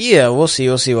versus... Yeah, we'll see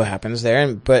what happens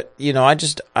there. But,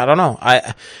 I don't know.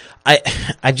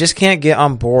 I just can't get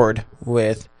on board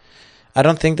with... I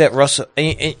don't think that Russell...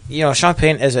 Sean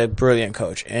Payton is a brilliant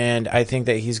coach, and I think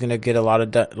that he's going to get a lot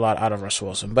out of Russell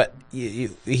Wilson. But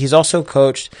he's also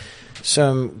coached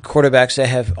some quarterbacks that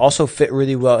have also fit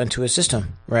really well into his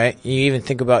system, right? You even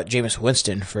think about Jameis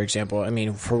Winston, for example. I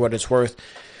mean, for what it's worth...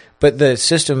 But the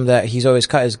system that he's always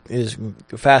cut is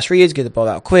fast reads, get the ball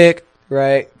out quick,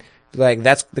 right? Like,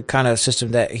 that's the kind of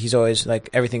system that he's always,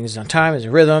 like, everything is on time, is a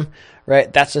rhythm,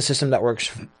 right? That's the system that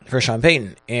works for Sean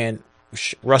Payton. And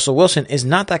Russell Wilson is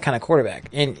not that kind of quarterback.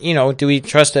 And, do we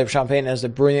trust that Sean Payton has the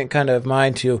brilliant kind of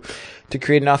mind to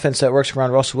create an offense that works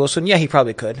around Russell Wilson? Yeah, he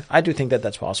probably could. I do think that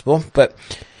that's possible. But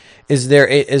do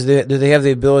they have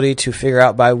the ability to figure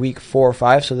out by week 4 or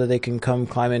 5 so that they can come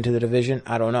climb into the division?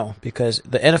 I don't know, because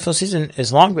the NFL season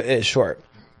is long, but it's short.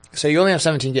 So you only have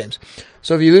 17 games.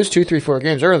 So if you lose 2, 3, 4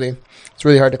 games early, it's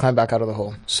really hard to climb back out of the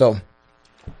hole. So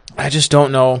I just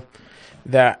don't know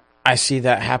that I see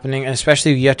that happening, and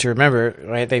especially you have to remember,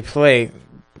 right? They play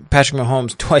Patrick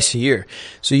Mahomes twice a year,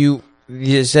 so you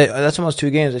say that's almost 2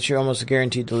 games that you're almost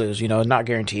guaranteed to lose. Not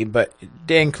guaranteed, but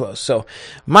dang close. So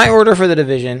my order for the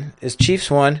division is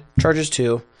Chiefs 1, Chargers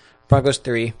 2, Broncos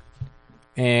 3,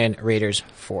 and Raiders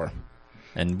 4.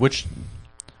 And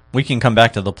we can come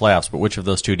back to the playoffs, but which of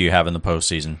those 2 do you have in the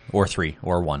postseason, or 3,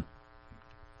 or 1?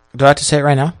 Do I have to say it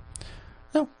right now?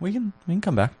 No, we can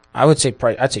come back. I'd say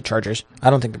Chargers. I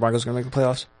don't think the Broncos are going to make the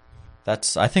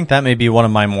playoffs. I think that may be one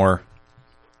of my more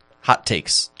hot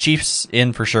takes. Chiefs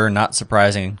in for sure, not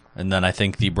surprising. And then I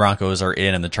think the Broncos are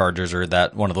in, and the Chargers are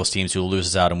that one of those teams who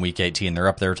loses out in Week 18. They're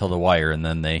up there till the wire, and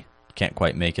then they can't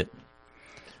quite make it.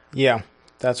 Yeah,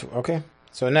 that's okay.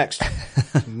 So next,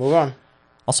 move on.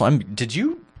 Also, did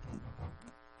you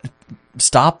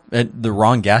stop at the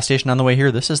wrong gas station on the way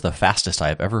here? This is the fastest I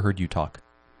have ever heard you talk.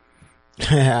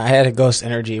 I had a ghost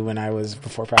energy when I was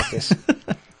before practice.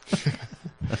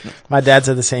 My dad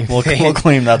said the same thing. We'll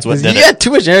claim that's what did it. You got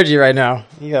too much energy right now.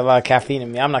 You got a lot of caffeine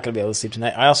in me. I'm not going to be able to sleep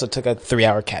tonight. I also took a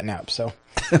 3-hour cat nap, so.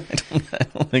 I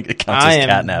don't think it counts as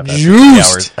cat nap. After 3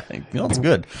 hours. It's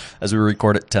good as we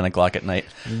record at 10 o'clock at night.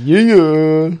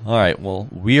 Yeah. All right, well,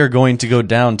 we are going to go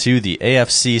down to the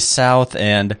AFC South,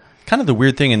 and kind of the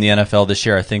weird thing in the NFL this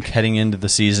year, I think heading into the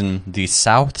season, the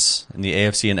Souths in the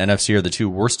AFC and NFC are the 2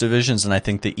 worst divisions, and I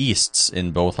think the Easts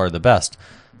in both are the best.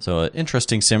 So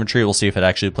interesting symmetry. We'll see if it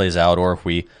actually plays out or if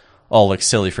we all look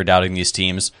silly for doubting these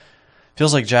teams.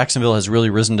 Feels like Jacksonville has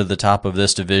really risen to the top of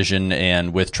this division,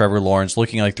 and with Trevor Lawrence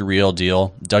looking like the real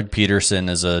deal, Doug Peterson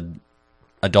is an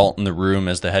adult in the room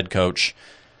as the head coach.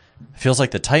 Feels like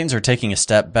the Titans are taking a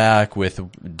step back with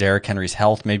Derrick Henry's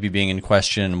health maybe being in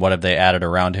question. What have they added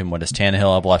around him? What does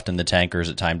Tannehill have left in the tank, or is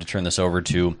it time to turn this over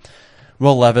to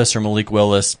Will Levis or Malik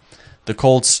Willis? The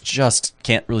Colts just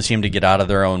can't really seem to get out of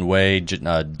their own way.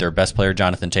 Their best player,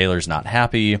 Jonathan Taylor, is not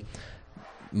happy.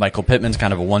 Michael Pittman's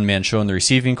kind of a one-man show in the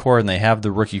receiving corps, and they have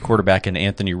the rookie quarterback in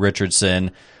Anthony Richardson.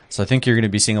 So I think you're going to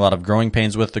be seeing a lot of growing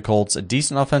pains with the Colts. A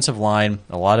decent offensive line,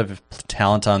 a lot of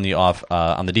talent on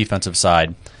the defensive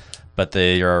side, but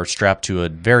they are strapped to a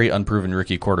very unproven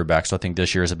rookie quarterback. So I think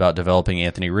this year is about developing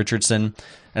Anthony Richardson.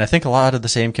 And I think a lot of the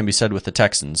same can be said with the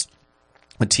Texans.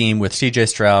 A team with C.J.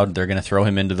 Stroud, they're going to throw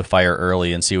him into the fire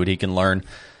early and see what he can learn.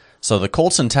 So the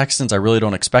Colts and Texans I really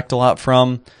don't expect a lot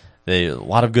from. A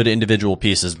lot of good individual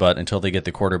pieces, but until they get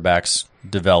the quarterbacks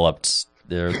developed,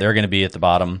 they're going to be at the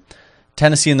bottom.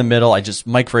 Tennessee in the middle.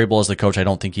 Mike Vrabel as the coach, I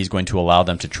don't think he's going to allow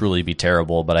them to truly be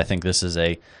terrible, but I think this is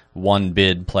a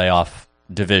one-bid playoff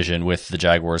division with the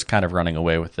Jaguars kind of running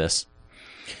away with this.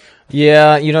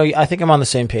 Yeah, I think I'm on the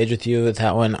same page with you with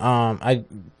that one. I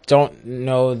don't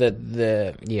know that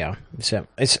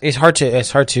it's hard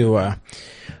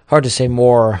to say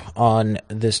more on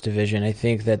this division. I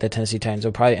think that the Tennessee Titans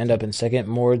will probably end up in second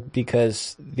more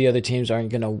because the other teams aren't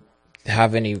going to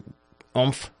have any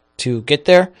oomph to get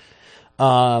there.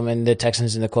 And the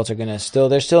Texans and the Colts are going to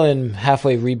they're still in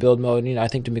halfway rebuild mode. I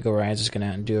think DeMeco Ryans is going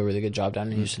to do a really good job down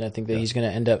in Houston. I think that he's going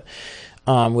to end up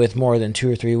with more than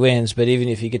 2 or 3 wins, but even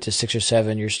if you get to 6 or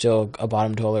 7, you're still a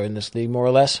bottom dweller in this league, more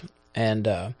or less. And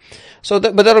but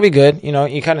that'll be good.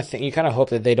 You kind of hope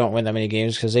that they don't win that many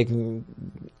games because they can.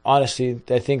 Honestly,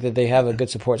 I think that they have a good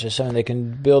support system and they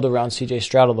can build around C.J.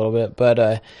 Stroud a little bit.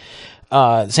 But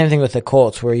same thing with the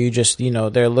Colts, where you just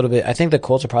they're a little bit. I think the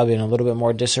Colts are probably in a little bit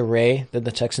more disarray than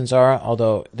the Texans are,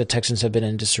 although the Texans have been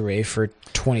in disarray for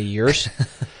 20 years.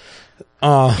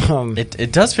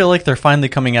 It does feel like they're finally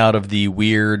coming out of the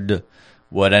weird,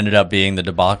 what ended up being the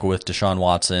debacle with Deshaun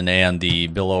Watson and the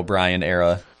Bill O'Brien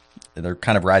era. They're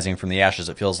kind of rising from the ashes,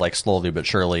 it feels like, slowly but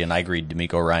surely, and I agree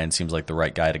DeMeco Ryans seems like the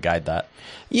right guy to guide that.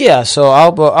 Yeah, so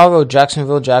I'll go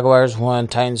Jacksonville Jaguars 1,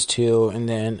 Titans 2, and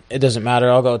then it doesn't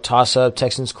matter. I'll go toss-up,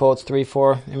 Texans Colts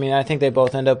 3-4. I mean, I think they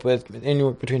both end up with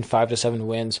anywhere between 5 to 7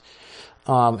 wins.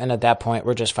 And at that point,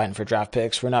 we're just fighting for draft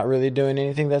picks. We're not really doing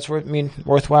anything that's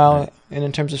worthwhile in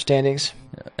terms of standings.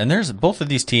 And both of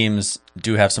these teams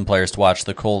do have some players to watch.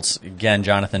 The Colts, again,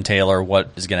 Jonathan Taylor, what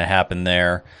is going to happen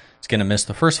there? He's going to miss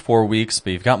the first 4 weeks,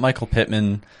 but you've got Michael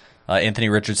Pittman, Anthony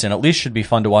Richardson. At least should be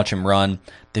fun to watch him run.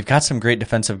 They've got some great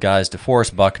defensive guys.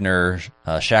 DeForest Buckner,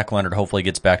 Shaq Leonard hopefully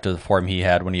gets back to the form he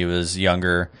had when he was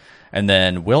younger. And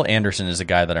then Will Anderson is a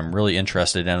guy that I'm really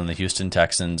interested in the Houston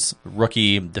Texans.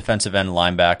 Rookie defensive end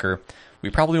linebacker. We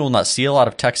probably will not see a lot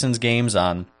of Texans games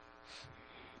on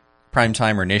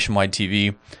primetime or nationwide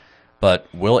TV. But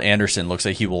Will Anderson looks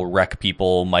like he will wreck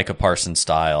people Micah Parsons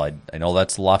style. I know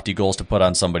that's lofty goals to put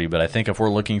on somebody, but I think if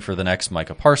we're looking for the next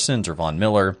Micah Parsons or Von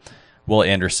Miller, Will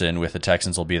Anderson with the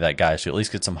Texans will be that guy. So at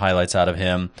least get some highlights out of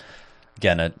him.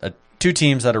 Again, two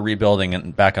teams that are rebuilding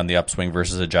and back on the upswing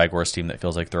versus a Jaguars team that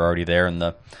feels like they're already there, and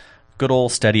the good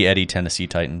old steady Eddie Tennessee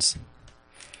Titans.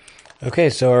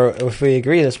 Okay, so if we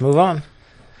agree, let's move on.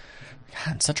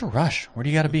 God, it's such a rush. Where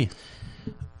do you got to be?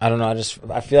 I don't know.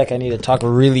 I feel like I need to talk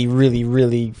really, really,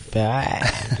 really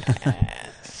fast.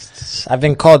 I've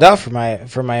been called out for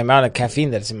my amount of caffeine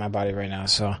that's in my body right now.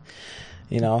 So,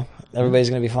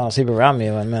 everybody's gonna be falling asleep around me.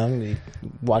 I'm gonna be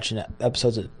watching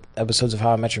episodes of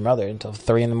How I Met Your Mother until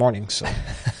 3 a.m. So,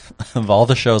 of all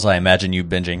the shows, I imagine you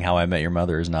binging How I Met Your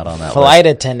Mother is not on that Flight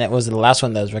list. Attendant was the last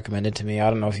one that was recommended to me.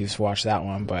 I don't know if you've watched that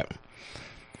one, but.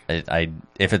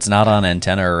 If it's not on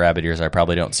Antenna or Rabbit Ears, I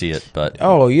probably don't see it. But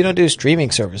you don't do streaming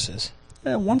services?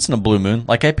 Once in a blue moon.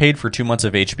 Like, I paid for 2 months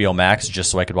of HBO Max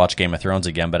just so I could watch Game of Thrones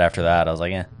again. But after that, I was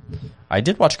like, I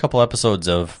did watch a couple episodes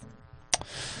of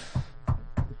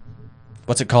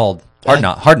what's it called?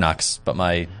 Hard Knocks. But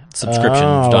my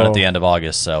subscription's done at the end of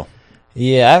August. So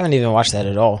yeah, I haven't even watched that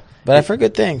at all. But I've heard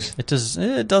good things. It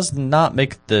does not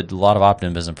make a lot of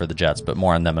optimism for the Jets, but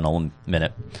more on them in a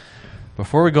minute.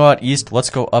 Before we go out east, let's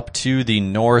go up to the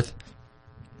north.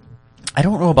 I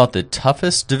don't know about the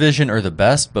toughest division or the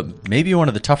best, but maybe one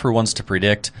of the tougher ones to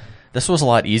predict. This was a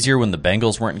lot easier when the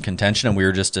Bengals weren't in contention and we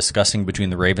were just discussing between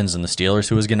the Ravens and the Steelers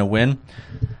who was going to win.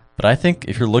 But I think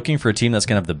if you're looking for a team that's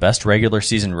going to have the best regular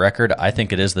season record, I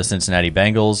think it is the Cincinnati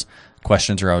Bengals.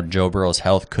 Questions around Joe Burrow's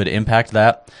health could impact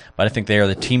that, but I think they are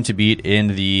the team to beat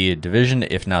in the division,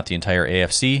 if not the entire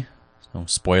AFC. So,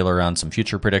 spoiler on some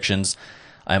future predictions.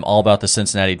 I'm all about the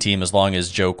Cincinnati team as long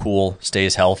as Joe Cool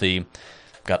stays healthy.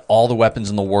 Got all the weapons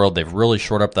in the world. They've really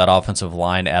shored up that offensive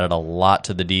line, added a lot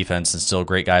to the defense, and still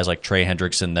great guys like Trey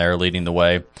Hendrickson there leading the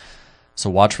way.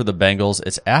 So watch for the Bengals.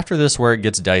 It's after this where it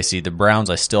gets dicey. The Browns,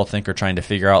 I still think, are trying to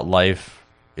figure out life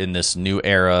in this new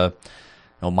era.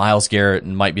 Myles Garrett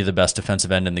might be the best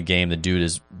defensive end in the game. The dude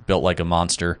is built like a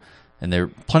monster. And there are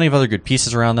plenty of other good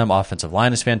pieces around them. Offensive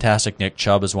line is fantastic. Nick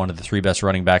Chubb is one of the 3 best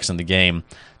running backs in the game.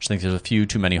 I just think there's a few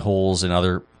too many holes in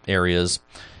other areas.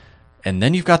 And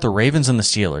then you've got the Ravens and the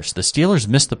Steelers. The Steelers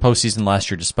missed the postseason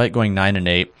last year despite going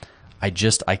 9-8.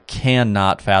 I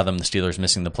cannot fathom the Steelers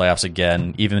missing the playoffs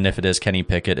again, even if it is Kenny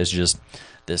Pickett. It's just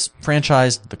this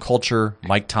franchise, the culture,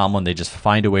 Mike Tomlin, they just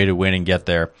find a way to win and get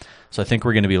there. So I think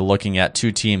we're going to be looking at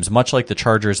 2 teams, much like the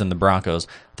Chargers and the Broncos.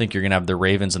 I think you're going to have the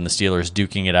Ravens and the Steelers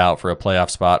duking it out for a playoff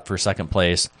spot for second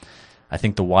place. I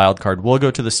think the wild card will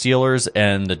go to the Steelers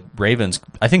and the Ravens.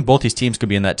 I think both these teams could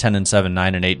be in that 10-7,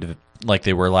 9-8 like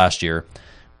they were last year.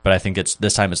 But I think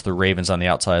this time it's the Ravens on the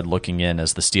outside looking in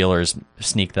as the Steelers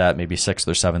sneak that maybe 6th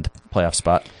or 7th playoff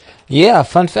spot. Yeah,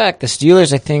 fun fact. The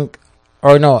Steelers, I think,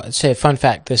 fun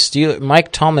fact.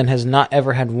 Mike Tomlin has not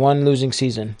ever had one losing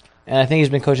season. And I think he's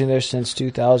been coaching there since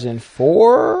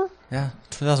 2004? Yeah,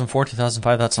 2004,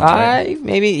 2005, that sounds right.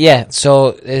 Maybe, yeah.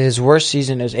 So his worst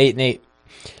season is 8-8.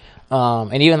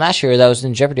 And even last year, that was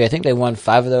in jeopardy. I think they won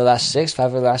 5 of their last 6, 5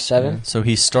 of their last 7. Yeah. So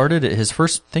he started his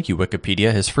first, thank you,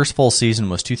 Wikipedia, his first full season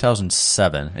was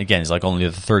 2007. Again, he's like only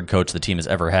the 3rd coach the team has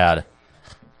ever had.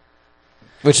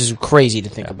 Which is crazy to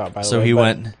think about, by the way.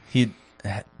 So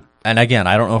and again,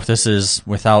 I don't know if this is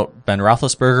without Ben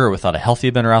Roethlisberger or without a healthy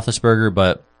Ben Roethlisberger,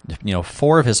 but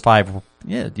 4 of his 5,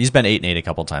 he's been 8-8 a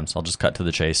couple times. I'll just cut to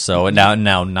the chase. So now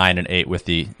 9-8 with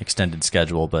the extended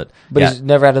schedule, but he's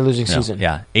never had a losing season.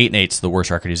 Yeah, 8-8's the worst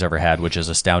record he's ever had, which is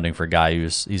astounding for a guy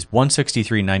he's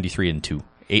 163, 93-2,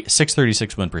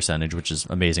 636 win percentage, which is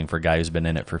amazing for a guy who's been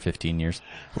in it for 15 years.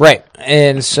 Right,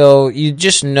 and so you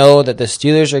just know that the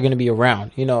Steelers are going to be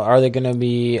around. Are they going to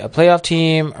be a playoff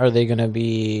team? Are they going to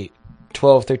be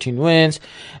 12, 13 wins?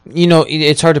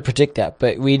 It's hard to predict that,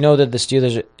 but we know that the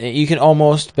Steelers, you can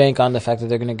almost bank on the fact that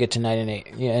they're going to get to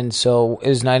 9-8. Yeah, and so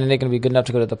is 9-8 going to be good enough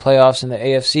to go to the playoffs in the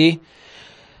AFC?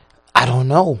 I don't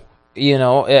know.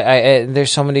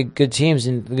 There's so many good teams,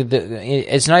 and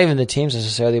it's not even the teams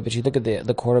necessarily, but you look at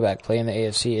the quarterback play in the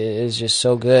AFC, it is just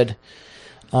so good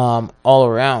all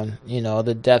around.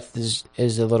 The depth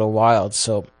is a little wild.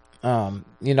 So, I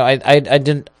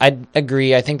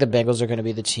agree. I think the Bengals are going to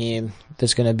be the team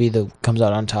that's going to be comes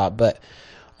out on top. But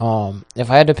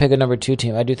if I had to pick a number 2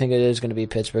 team, I do think it is going to be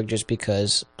Pittsburgh, just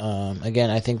because, again,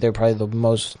 I think they're probably the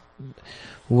most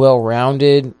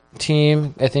well-rounded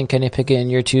team. I think Kenny Pickett in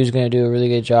year 2 is going to do a really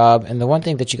good job. And the one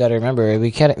thing that you got to remember, we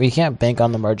can't bank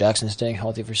on Lamar Jackson staying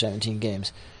healthy for 17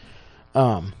 games.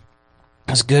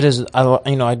 As good as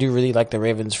I do really like the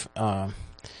Ravens.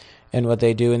 and what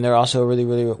they do, and they're also a really,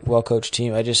 really well coached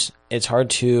team. It's hard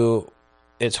to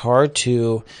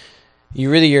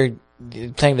you're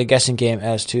playing the guessing game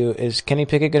as to, is Kenny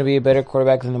Pickett going to be a better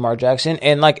quarterback than Lamar Jackson?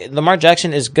 And like, Lamar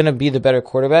Jackson is going to be the better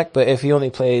quarterback, but if he only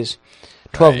plays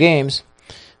 12 games,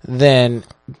 then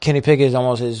Kenny Pickett is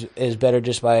almost is better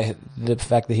just by the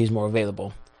fact that he's more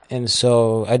available. And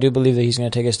so I do believe that he's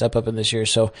going to take a step up in this year.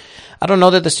 So I don't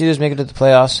know that the Steelers make it to the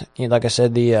playoffs. Like I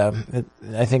said,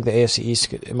 I think the AFC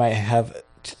East might have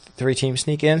 3 teams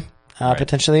sneak in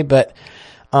potentially, but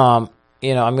I'm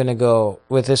going to go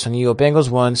with this one. You go Bengals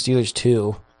 1, Steelers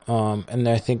 2, and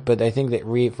I think that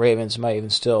Ravens might even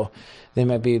still. They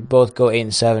might be both go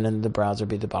 8-7, and the Browns will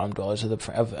be the bottom dwellers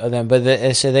of them. But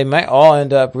they might all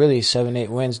end up really 7-8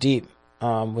 wins deep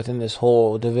within this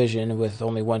whole division, with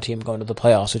only one team going to the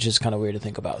playoffs, which is kind of weird to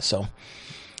think about. So,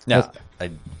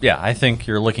 I think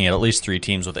you're looking at least 3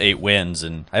 teams with 8 wins,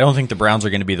 and I don't think the Browns are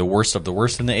going to be the worst of the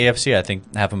worst in the AFC. I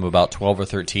think have them about 12 or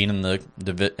 13 in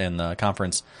the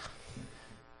conference.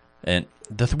 And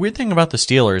the weird thing about the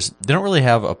Steelers, they don't really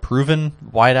have a proven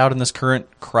wideout in this current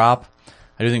crop.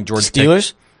 I do think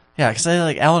Steelers? Because I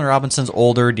like Allen Robinson's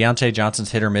older, Deontay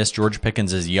Johnson's hit or miss, George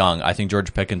Pickens is young. I think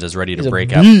George Pickens is ready to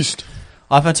break out.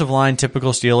 Offensive line,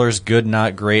 typical Steelers, good,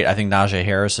 not great. I think Najee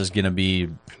Harris is going to be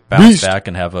bounce back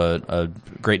and have a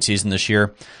great season this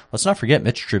year. Let's not forget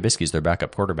Mitch Trubisky's their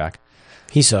backup quarterback.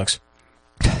 He sucks.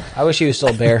 I wish he was still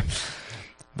a Bear.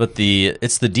 But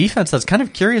it's the defense that's kind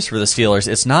of curious for the Steelers.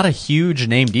 It's not a huge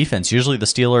name defense. Usually the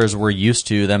Steelers, we're used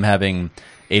to them having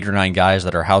 8 or 9 guys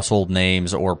that are household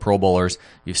names or Pro Bowlers.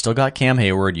 You've still got Cam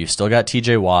Hayward. You've still got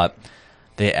TJ Watt.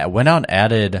 They went out and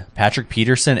added Patrick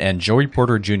Peterson and Joey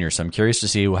Porter Jr., so I'm curious to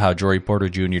see how Joey Porter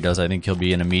Jr. does. I think he'll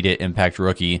be an immediate impact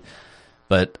rookie.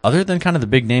 But other than kind of the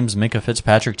big names, Minkah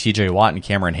Fitzpatrick, TJ Watt, and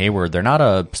Cameron Hayward, they're not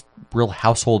a real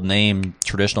household name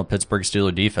traditional Pittsburgh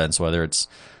Steelers defense, whether it's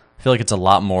I feel like it's a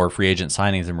lot more free agent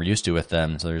signings than we're used to with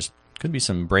them. So there's could be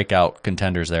some breakout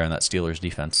contenders there in that Steelers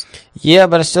defense. Yeah,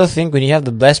 but I still think when you have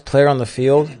the best player on the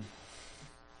field,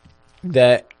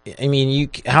 every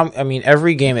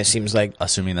game it seems like,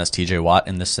 assuming that's TJ Watt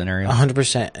in this scenario,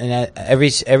 100%. And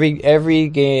every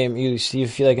game you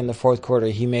feel like in the fourth quarter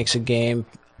he makes a game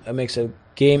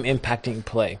impacting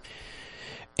play.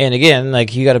 And again,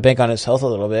 like, you got to bank on his health a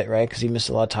little bit, right? Because he missed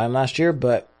a lot of time last year,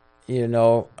 but.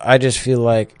 I just feel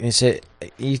like between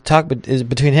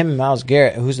him and Myles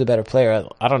Garrett, who's the better player?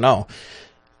 I don't know.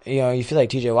 You feel like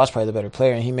TJ Watt's probably the better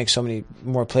player, and he makes so many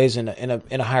more plays in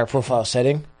a higher profile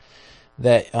setting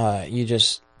that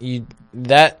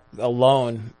that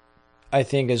alone, I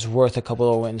think, is worth a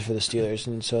couple of wins for the Steelers,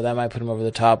 and so that might put him over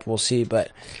the top. We'll see,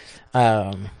 but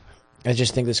I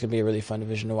just think this could be a really fun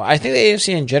division to watch. I think the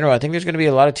AFC in general, I think there's going to be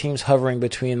a lot of teams hovering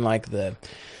between like the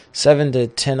 7 to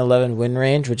 10, 11 win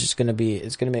range, which is going to be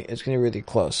really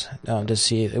close to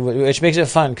see, which makes it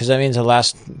fun because that means the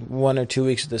last 1 or 2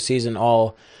 weeks of the season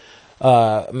all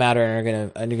matter and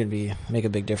are going to make a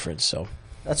big difference. So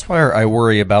that's why I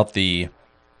worry about the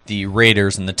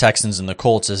Raiders and the Texans and the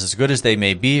Colts. As good as they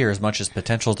may be, or as much as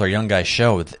potential as their young guys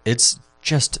show, it's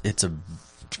a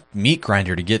meat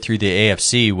grinder to get through the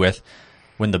AFC with.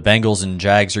 When the Bengals and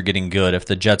Jags are getting good, if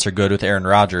the Jets are good with Aaron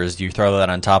Rodgers, you throw that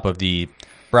on top of the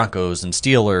Broncos and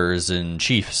Steelers and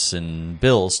Chiefs and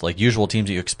Bills, like usual teams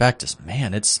that you expect. It's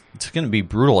going to be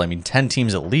brutal. I mean, 10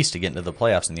 teams at least to get into the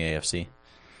playoffs in the AFC.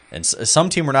 And some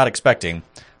team we're not expecting,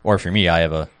 or for me, I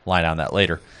have a line on that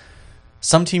later.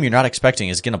 Some team you're not expecting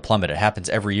is going to plummet. It happens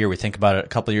every year. We think about it a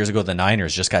couple of years ago, the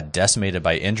Niners just got decimated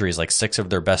by injuries. Like 6 of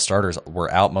their best starters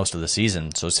were out most of the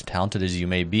season. So as talented as you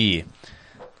may be,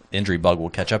 injury bug will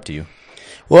catch up to you.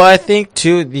 Well, I think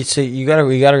too. You gotta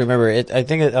remember it. I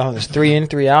think there's 3 in,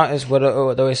 3 out is what they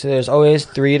always say. There's always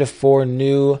 3 to 4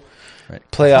 new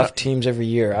playoff teams every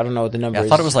year. I don't know what the number is. I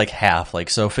thought it was like half. Like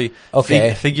so, figure.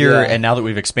 Yeah. And now that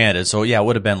we've expanded, so yeah, it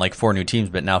would have been like 4 new teams,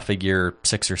 but now figure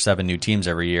 6 or 7 new teams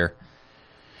every year.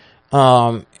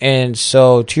 And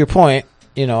so to your point,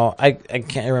 I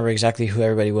can't remember exactly who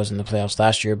everybody was in the playoffs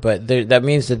last year, but that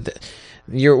means that.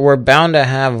 We're bound to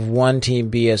have one team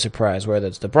be a surprise, whether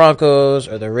it's the Broncos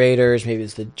or the Raiders. Maybe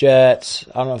it's the Jets.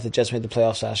 I don't know if the Jets made the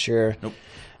playoffs last year. Nope.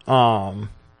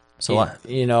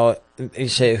 You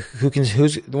say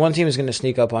who's the one team is going to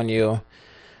sneak up on you,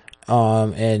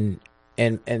 and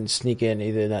sneak in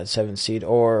either that 7th seed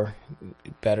or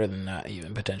better than that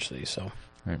even potentially. So,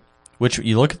 right. Which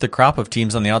you look at the crop of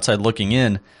teams on the outside looking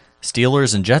in.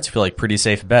 Steelers and Jets feel like pretty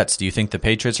safe bets. Do you think the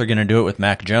Patriots are going to do it with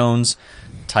Mac Jones?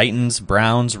 Titans,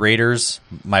 Browns, Raiders.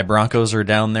 My Broncos are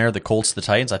down there. The Colts, the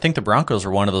Titans. I think the Broncos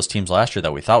were one of those teams last year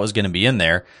that we thought was going to be in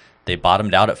there. They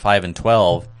bottomed out at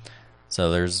 5-12. So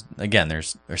there's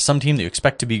some team that you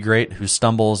expect to be great who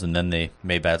stumbles, and then they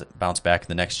may bounce back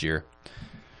the next year.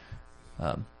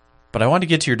 But I want to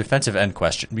get to your defensive end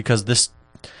question, because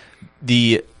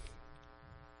the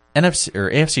NFC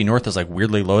or AFC North is like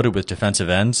weirdly loaded with defensive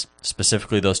ends,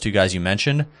 specifically those two guys you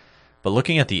mentioned. But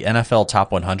looking at the NFL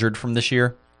Top 100 from this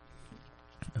year,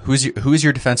 who's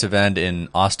your defensive end in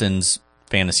Austin's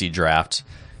fantasy draft?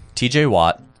 T.J.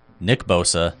 Watt, Nick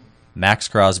Bosa, Max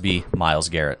Crosby, Myles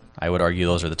Garrett. I would argue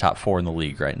those are the top 4 in the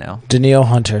league right now. Danielle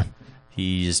Hunter.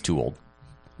 He's too old.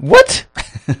 What?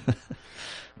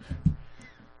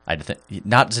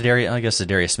 Not Zadarius. I guess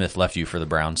Zadarius Smith left you for the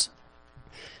Browns.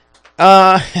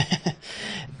 Well,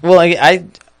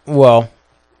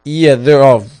 yeah, they're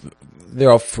all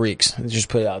freaks. Just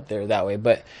put it out there that way.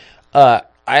 But I've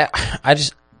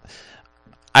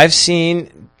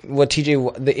seen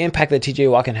the impact that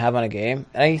TJ Watt can have on a game.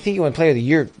 And I think he won Player of the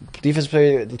Year, Defensive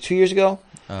Player 2 years ago.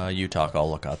 You talk, I'll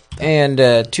look up. And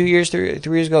 3 years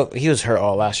ago, he was hurt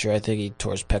all last year. I think he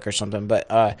tore his pec or something. But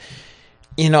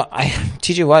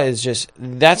TJ Watt is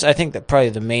I think that probably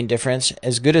the main difference.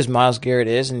 As good as Myles Garrett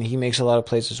is, and he makes a lot of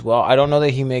plays as well, I don't know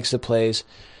that he makes the plays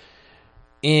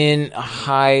in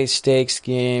high stakes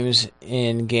games,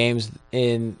 in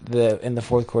the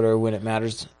fourth quarter when it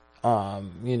matters.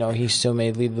 He still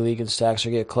may lead the league in sacks or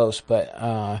get close, but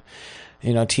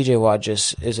TJ Watt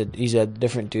he's a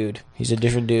different dude. He's a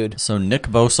different dude. So Nick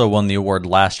Bosa won the award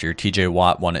last year. TJ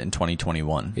Watt won it in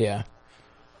 2021. Yeah.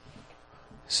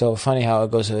 So funny how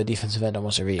it goes to a defensive end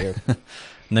almost every year.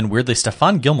 And then weirdly,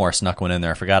 Stephon Gilmore snuck one in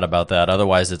there. I forgot about that.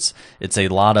 Otherwise, it's a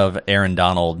lot of Aaron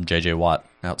Donald, J.J. Watt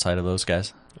outside of those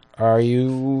guys. Are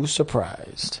you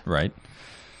surprised? Right.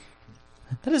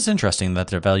 That is interesting that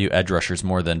they value edge rushers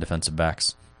more than defensive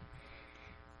backs.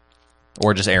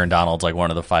 Or just Aaron Donald's like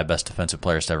one of the 5 best defensive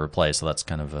players to ever play, so that's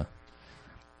kind of a...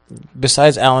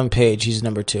 Besides Alan Page, he's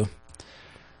number 2.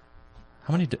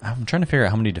 I'm trying to figure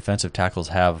out how many defensive tackles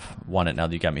have won it now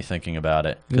that you got me thinking about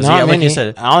it. Not many. Like you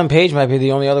said, Alan Page might be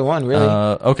the only other one, really.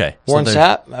 Okay. Warren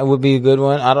Sapp would be a good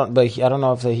one. I don't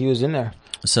know if he was in there.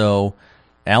 So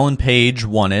Alan Page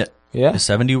won it. Yeah.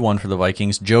 71 for the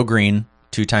Vikings. Joe Green,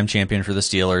 2-time champion for the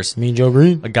Steelers. Me, Joe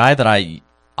Green. A guy that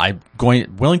I'm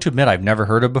willing to admit I've never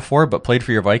heard of before, but played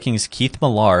for your Vikings, Keith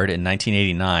Millard in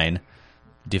 1989.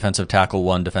 Defensive tackle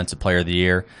won Defensive Player of the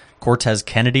Year. Cortez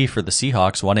Kennedy for the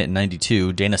Seahawks won it in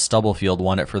 92. Dana Stubblefield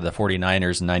won it for the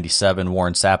 49ers in 97.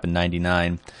 Warren Sapp in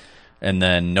 99. And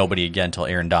then nobody again until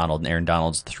Aaron Donald. And Aaron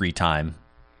Donald's 3-time.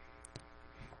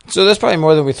 So that's probably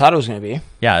more than we thought it was going to be.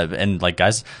 Yeah, and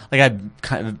guys, I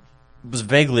kind of was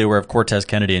vaguely aware of Cortez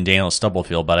Kennedy and Daniel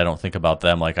Stubblefield, but I don't think about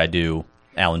them like I do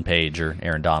Alan Page or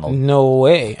Aaron Donald. No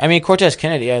way. I mean, Cortez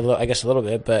Kennedy, I guess a little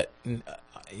bit, but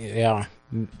yeah.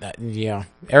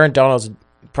 Aaron Donald's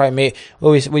probably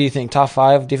what do you think? Top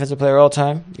 5 defensive player all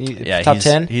time? Top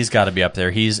 10? He's got to be up there.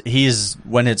 He's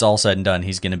when it's all said and done,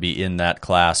 he's going to be in that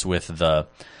class with the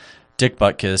Dick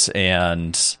Butkus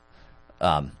and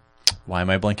why am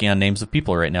I blanking on names of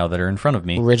people right now that are in front of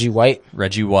me? Reggie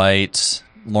White,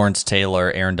 Lawrence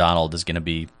Taylor, Aaron Donald is going to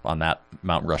be on that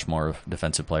Mount Rushmore of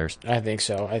defensive players. I think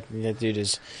so. I think that dude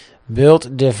is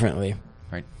built differently.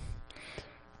 Right.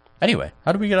 Anyway,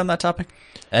 how did we get on that topic?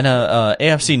 And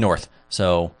AFC North.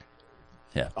 So,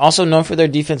 yeah. Also known for their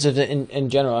defensive in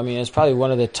general. I mean, it's probably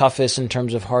one of the toughest in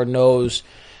terms of hard nose.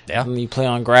 Yeah. When you play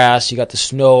on grass, you got the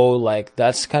snow.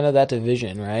 That's kind of that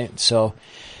division, right? So,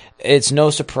 it's no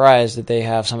surprise that they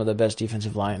have some of the best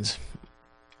defensive lines.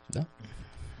 Yeah.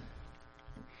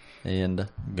 And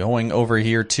going over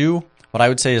here to what I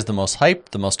would say is the most hyped,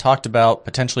 the most talked about,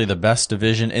 potentially the best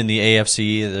division in the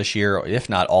AFC this year, if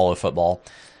not all of football.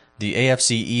 The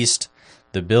AFC East,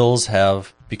 the Bills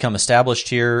have become established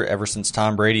here ever since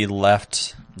Tom Brady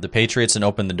left the Patriots and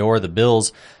opened the door. The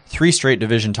Bills, 3 straight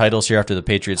division titles here after the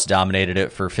Patriots dominated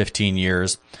it for 15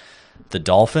 years. The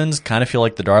Dolphins kind of feel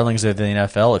like the darlings of the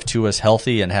NFL. If Tua's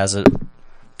healthy and has it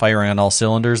firing on all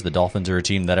cylinders, the Dolphins are a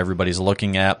team that everybody's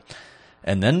looking at.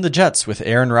 And then the Jets with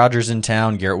Aaron Rodgers in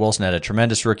town. Garrett Wilson had a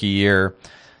tremendous rookie year.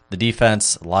 The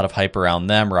defense, a lot of hype around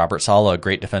them. Robert Saleh, a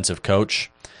great defensive coach.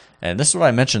 And this is what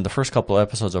I mentioned the first couple of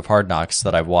episodes of Hard Knocks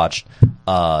that I've watched.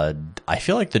 I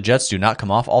feel like the Jets do not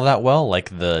come off all that well. Like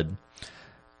the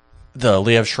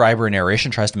Liev Schreiber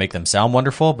narration tries to make them sound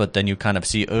wonderful, but then you kind of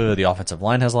see, the offensive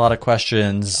line has a lot of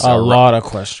questions. A lot of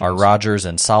questions. Are Rodgers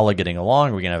and Saleh getting along?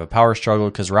 Are we going to have a power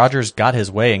struggle? Because Rodgers got his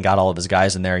way and got all of his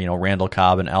guys in there. Randall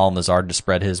Cobb and Al Lazard to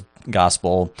spread his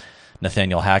gospel.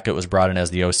 Nathaniel Hackett was brought in as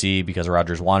the OC because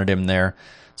Rodgers wanted him there.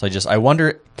 So I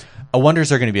wonder, I wonder, is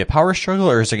there going to be a power struggle,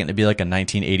 or is it going to be like a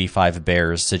 1985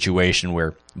 Bears situation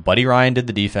where Buddy Ryan did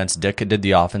the defense, Dick did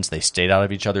the offense, they stayed out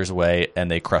of each other's way,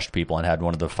 and they crushed people and had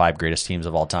one of the 5 greatest teams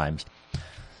of all times.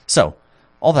 So,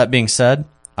 all that being said,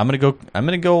 I'm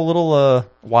gonna go a little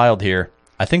wild here.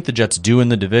 I think the Jets do in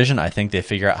the division. I think they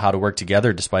figure out how to work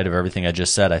together, despite of everything I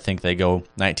just said. I think they go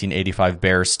 1985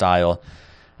 Bears style,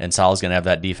 and Sal's going to have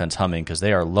that defense humming because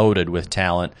they are loaded with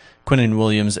talent. Quinnen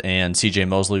Williams and C.J.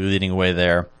 Mosley leading away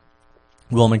there.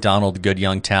 Will McDonald, good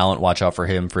young talent. Watch out for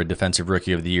him for a Defensive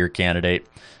Rookie of the Year candidate.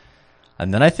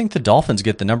 And then I think the Dolphins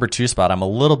get the number 2 spot. I'm a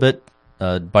little bit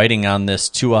biting on this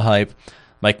Tua hype.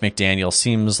 Mike McDaniel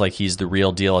seems like he's the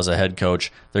real deal as a head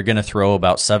coach. They're going to throw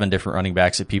about 7 different running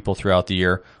backs at people throughout the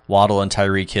year. Waddle and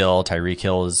Tyreek Hill. Tyreek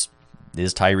Hill is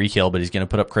Tyreek Hill, but he's going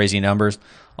to put up crazy numbers.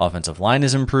 Offensive line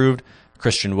is improved.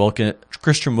 Christian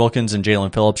Wilkins and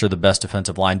Jalen Phillips are the best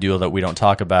defensive line duo that we don't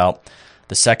talk about.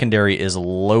 The secondary is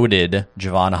loaded.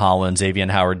 Javon Holland, Xavier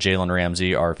Howard, Jalen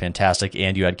Ramsey are fantastic,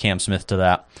 and you add Cam Smith to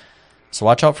that. So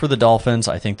watch out for the Dolphins.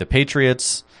 I think the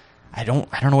Patriots, I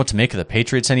don't know what to make of the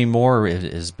Patriots anymore.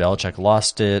 Is Belichick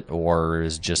lost it, or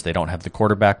is just they don't have the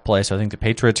quarterback play? So I think the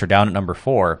Patriots are down at number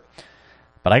 4.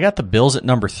 But I got the Bills at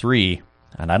number 3,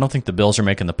 and I don't think the Bills are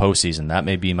making the postseason. That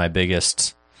may be my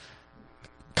biggest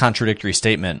contradictory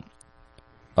statement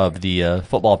of the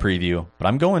football preview. But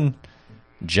I'm going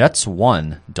Jets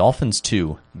 1, Dolphins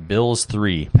 2, Bills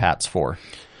 3, Pats 4.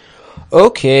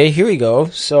 Okay, here we go.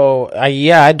 So, wow,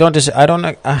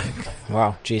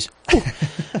 jeez.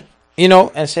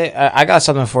 And say I got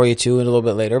something for you too a little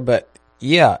bit later, but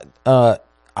yeah, the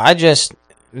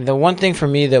one thing for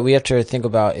me that we have to think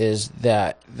about is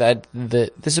that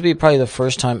this will be probably the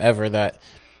first time ever that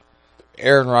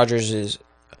Aaron Rodgers'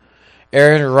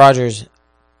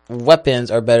 weapons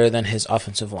are better than his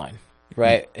offensive line.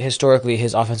 Right? Historically,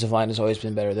 his offensive line has always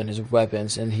been better than his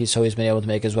weapons, and he's always been able to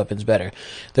make his weapons better.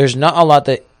 There's not a lot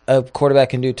that a quarterback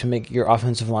can do to make your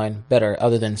offensive line better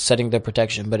other than setting the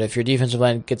protection. But if your defensive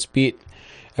line gets beat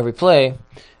every play,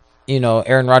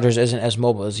 Aaron Rodgers isn't as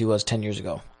mobile as he was 10 years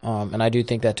ago. And I do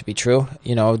think that to be true.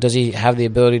 Does he have the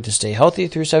ability to stay healthy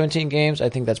through 17 games? I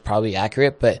think that's probably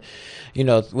accurate. But,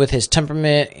 with his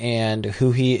temperament and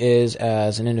who he is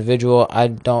as an individual,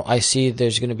 I see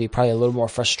there's going to be probably a little more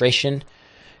frustration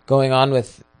going on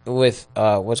with what's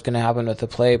going to happen with the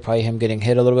play. Probably him getting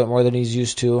hit a little bit more than he's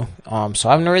used to. So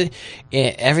I'm not really,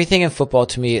 everything in football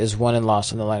to me is won and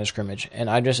lost on the line of scrimmage. And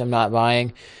I just am not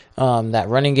buying that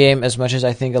running game as much as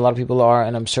I think a lot of people are,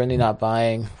 and I'm certainly not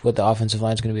buying what the offensive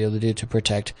line is going to be able to do to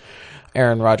protect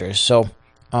Aaron Rodgers. So,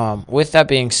 with that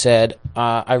being said,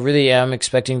 I really am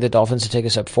expecting the Dolphins to take a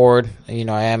step forward. I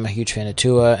am a huge fan of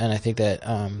Tua, and I think that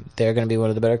they're going to be one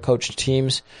of the better coached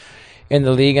teams in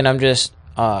the league. And I'm just,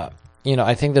 I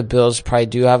think the Bills probably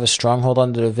do have a stronghold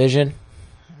on the division.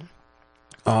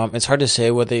 It's hard to say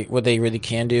what they really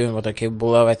can do and what they're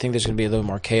capable of. I think there's going to be a little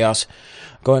more chaos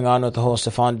going on with the whole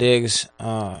Stephon Diggs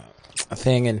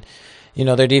thing, and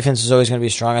their defense is always going to be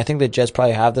strong. I think the Jets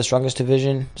probably have the strongest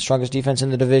defense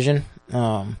in the division.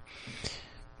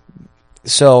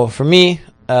 So for me,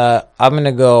 I'm going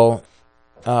to go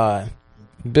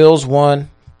Bills 1,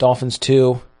 Dolphins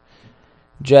 2,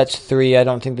 Jets 3. I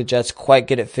don't think the Jets quite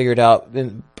get it figured out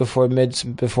before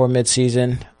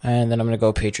mid-season, and then I'm going to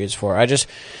go Patriots 4. I just,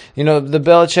 the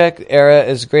Belichick era,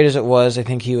 as great as it was, I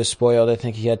think he was spoiled. I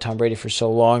think he had Tom Brady for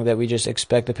so long that we just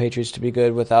expect the Patriots to be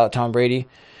good without Tom Brady,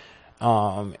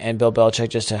 and Bill Belichick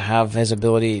just to have his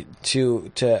ability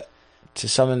to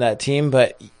summon that team.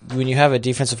 But when you have a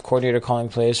defensive coordinator calling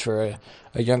plays for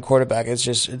a young quarterback,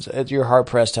 you're hard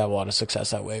pressed to have a lot of success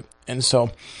that way. And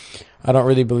so I don't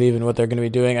really believe in what they're going to be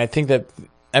doing. I think that,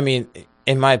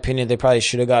 in my opinion, they probably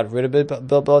should have got rid of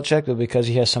Bill Belichick, but because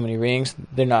he has so many rings,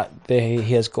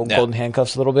 he has golden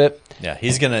handcuffs a little bit. Yeah,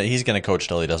 he's gonna coach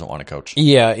till he doesn't want to coach.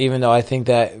 Yeah, even though I think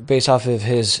that based off of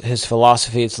his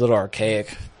philosophy, it's a little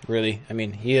archaic, really.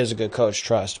 He is a good coach,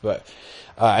 trust, but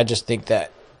I just think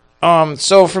that.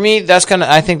 So for me,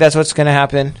 I think that's what's gonna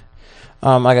happen.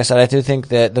 Like I said, I do think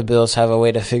that the Bills have a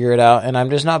way to figure it out, and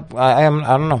I'm just not. I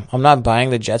don't know. I'm not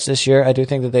buying the Jets this year. I do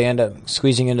think that they end up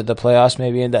squeezing into the playoffs,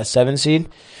 maybe in that 7 seed,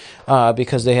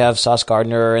 because they have Sauce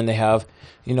Gardner and they have,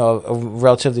 a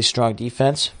relatively strong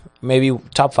defense, maybe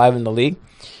top 5 in the league,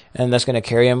 and that's going to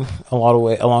carry them a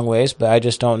long ways. But I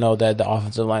just don't know that the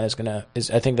offensive line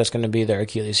I think that's going to be their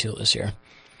Achilles heel this year.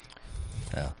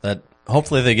 Yeah,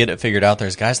 hopefully they get it figured out.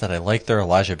 There's guys that I like there.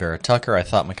 Elijah Vera Tucker. I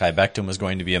thought Mekhi Becton was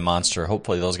going to be a monster.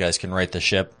 Hopefully those guys can right the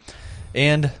ship.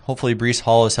 And hopefully Breece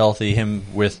Hall is healthy. Him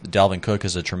with Dalvin Cook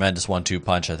is a tremendous 1-2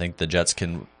 punch. I think the Jets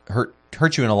can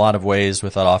hurt you in a lot of ways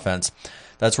with that offense.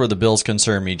 that's where the Bills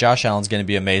concern me. Josh Allen's going to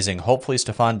be amazing. Hopefully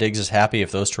Stephon Diggs is happy.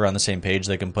 If those two are on the same page,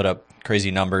 they can put up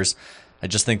crazy numbers. I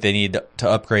just think they need to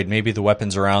upgrade maybe the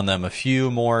weapons around them,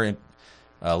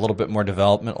 a little bit more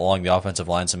development along the offensive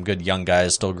line, some good young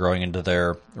guys still growing into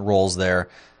their roles there.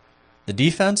 The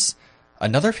defense,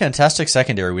 another fantastic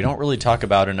secondary we don't really talk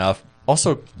about enough.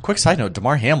 Also, quick side note,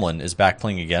 Damar Hamlin is back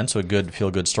playing again, so a good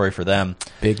feel-good story for them.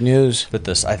 Big news. But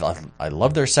I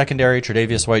love their secondary,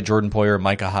 Tre'Davious White, Jordan Poyer,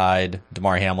 Micah Hyde,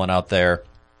 Damar Hamlin out there.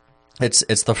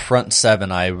 It's the front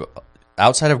seven.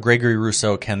 Outside of Gregory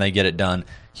Rousseau, can they get it done?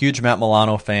 Huge Matt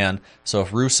Milano fan, so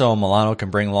if Rousseau and Milano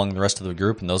can bring along the rest of the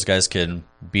group and those guys can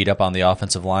beat up on the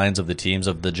offensive lines of the teams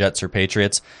of the Jets or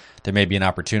Patriots, there may be an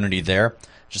opportunity there.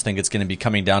 Just think it's going to be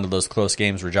coming down to those close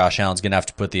games where Josh Allen's going to have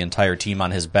to put the entire team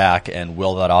on his back and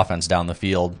will that offense down the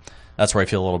field. That's where I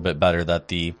feel a little bit better that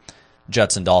the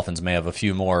Jets and Dolphins may have a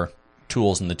few more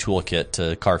tools in the toolkit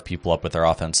to carve people up with their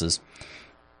offenses.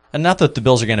 And not that the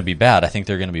Bills are going to be bad. I think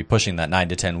they're going to be pushing that 9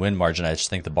 to 10 win margin. I just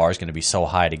think the bar is going to be so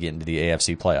high to get into the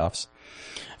AFC playoffs.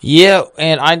 Yeah,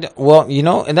 and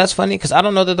and that's funny because I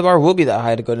don't know that the bar will be that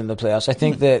high to go into the playoffs. I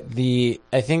think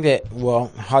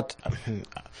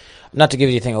not to give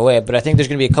anything away, but I think there's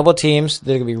going to be a couple of teams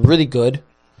that are going to be really good.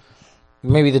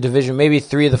 Maybe maybe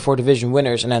 3 of the 4 division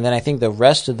winners, and then I think the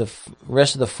rest of the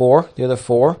other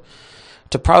 4,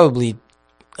 to probably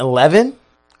 11,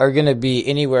 are going to be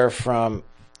anywhere from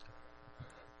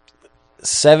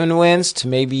 7 wins to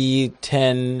maybe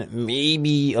 10,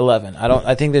 maybe 11.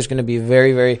 I think there's going to be a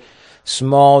very, very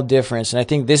small difference. And I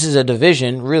think this is a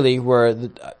division, really, where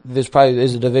there's probably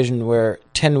is a division where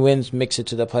 10 wins makes it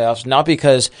to the playoffs. Not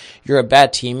because you're a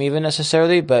bad team even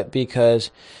necessarily, but because,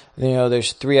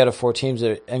 there's 3 out of 4 teams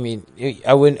that,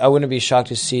 I wouldn't be shocked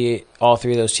to see all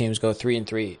 3 of those teams go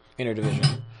 3-3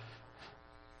 interdivision.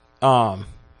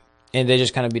 And they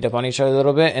just kind of beat up on each other a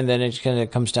little bit, and then it kind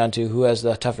of comes down to who has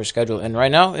the tougher schedule. And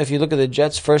right now, if you look at the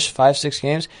Jets' first 5-6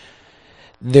 games,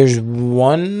 there's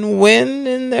 1 win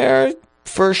in there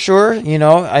for sure.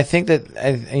 I think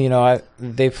that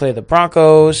they play the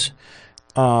Broncos.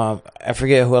 I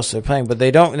forget who else they're playing, but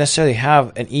they don't necessarily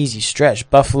have an easy stretch.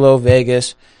 Buffalo,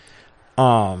 Vegas,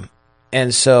 and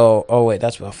so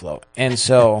that's Buffalo. And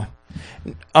so,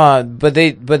 but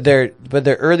their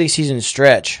early season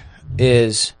stretch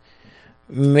is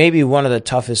maybe one of the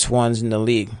toughest ones in the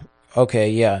league.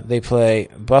 Okay, yeah, they play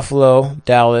Buffalo,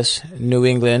 Dallas, New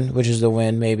England, which is the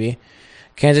win maybe,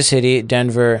 Kansas City,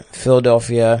 Denver,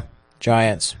 Philadelphia,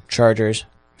 Giants, Chargers.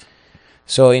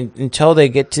 So until they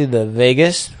get to the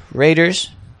Vegas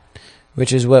Raiders,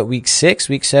 which is week 6,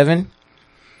 week 7,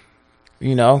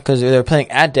 because they're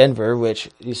playing at Denver, which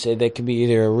you say they could be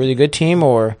either a really good team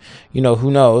or,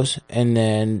 who knows. And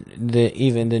then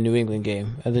even the New England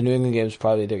game. The New England game is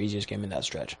probably their easiest game in that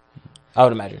stretch, I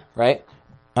would imagine, right?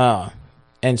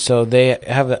 And so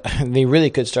they really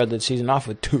could start the season off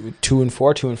with 2-4,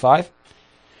 2-5,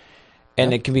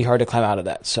 and it can be hard to climb out of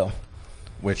that. So,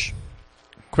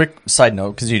 quick side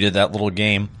note, because you did that little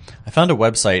game, I found a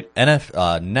website,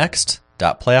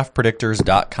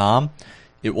 next.playoffpredictors.com.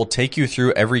 It will take you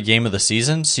through every game of the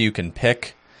season, so you can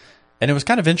pick. And it was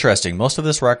kind of interesting. Most of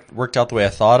this worked out the way I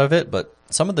thought of it, but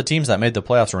some of the teams that made the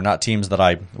playoffs were not teams that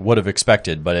I would have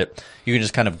expected. But you can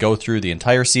just kind of go through the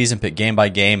entire season, pick game by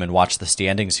game, and watch the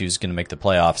standings, who's going to make the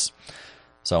playoffs.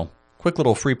 So, quick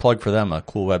little free plug for them, a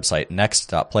cool website,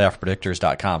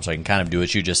 next.playoffpredictors.com, so I can kind of do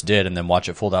what you just did and then watch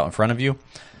it fold out in front of you.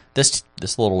 This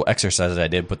little exercise that I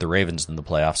did put the Ravens in the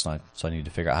playoffs, so I need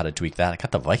to figure out how to tweak that. I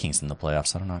got the Vikings in the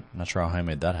playoffs. I'm not sure how I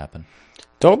made that happen.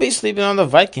 Don't be sleeping on the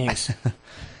Vikings.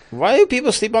 Why do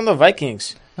people sleep on the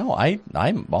Vikings? No,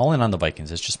 I'm all in on the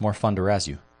Vikings. It's just more fun to razz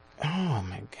you. Oh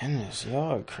my goodness,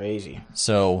 y'all are crazy.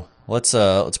 So let's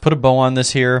put a bow on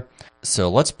this here. So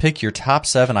let's pick your top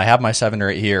 7. I have my 7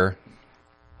 right here.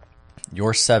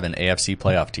 Your 7 AFC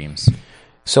playoff teams.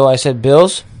 So I said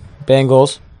Bills,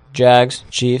 Bengals, Jags,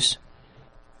 Chiefs.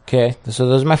 Okay, so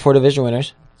those are my 4 division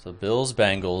winners. So Bills,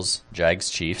 Bengals, Jags,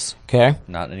 Chiefs. Okay.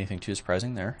 Not anything too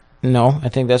surprising there. No, I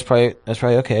think that's probably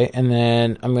okay. And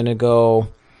then I'm gonna go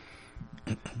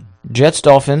Jets,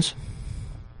 Dolphins,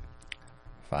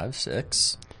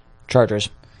 5-6. Chargers.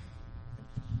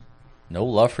 No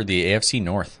love for the AFC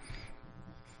North.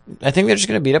 I think they're just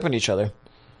gonna beat up on each other.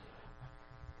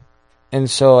 And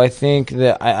so I think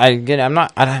that I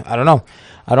don't know.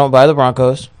 I don't buy the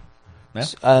Broncos. Yeah.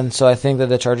 And so I think that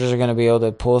the Chargers are going to be able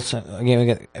to pull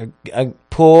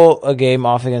a game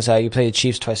off against that. You play the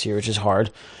Chiefs twice a year, which is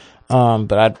hard.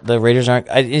 But the Raiders aren't.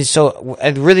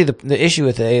 Really, the issue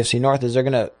with the AFC North is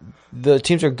the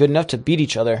teams are good enough to beat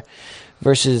each other.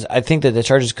 Versus, I think that the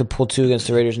Chargers could pull 2 against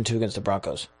the Raiders and 2 against the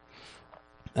Broncos.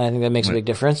 And I think that makes a big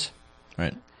difference.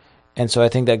 Right. And so I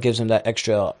think that gives him that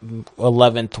extra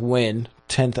 11th win,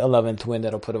 10th, 11th win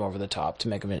that'll put him over the top to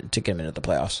make him to get him into the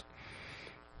playoffs.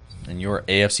 And your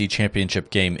AFC Championship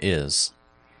game is?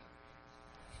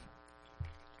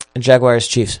 Jaguars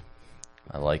Chiefs.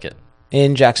 I like it.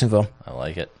 In Jacksonville. I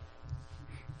like it.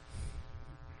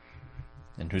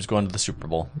 And who's going to the Super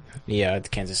Bowl? Yeah,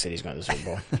 Kansas City's going to the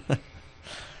Super Bowl.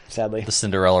 Sadly. The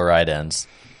Cinderella ride ends.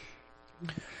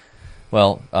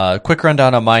 Well, quick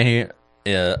rundown on my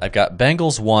I've got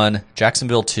Bengals 1,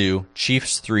 Jacksonville 2,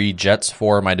 Chiefs 3, Jets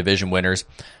 4, my division winners.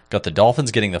 Got the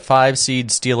Dolphins getting the 5 seed,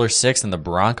 Steelers 6, and the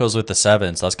Broncos with the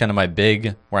 7. So that's kind of my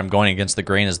big, where I'm going against the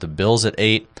grain, is the Bills at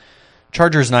 8,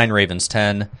 Chargers 9, Ravens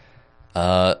 10.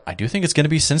 I do think it's going to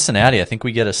be Cincinnati. I think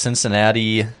we get a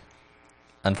Cincinnati,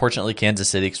 unfortunately Kansas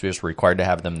City, because we just required to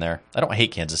have them there. I don't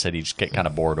hate Kansas City, just get kind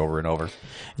of bored over and over.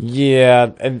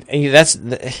 Yeah, and that's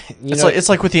it's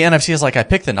like with the NFC, it's like I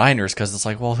picked the Niners because it's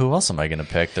like, well, who else am I going to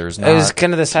pick? There's not. It was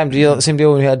kind of the same deal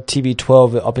when we had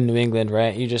TB12 up in New England,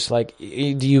 right? You just like, do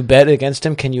you bet against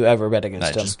him? Can you ever bet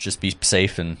against him? Just be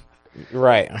safe and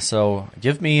right. So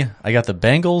I got the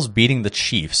Bengals beating the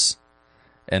Chiefs,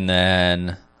 and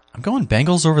then I'm going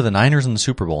Bengals over the Niners in the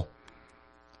Super Bowl.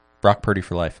 Brock Purdy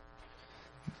for life.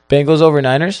 Bengals over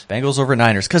Niners? Bengals over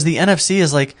Niners. Because the NFC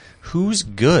is like, who's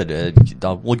good?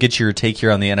 We'll get your take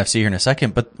here on the NFC here in a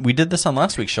second, but we did this on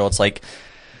last week's show. It's like,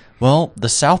 well, the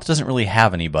South doesn't really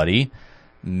have anybody.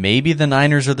 Maybe the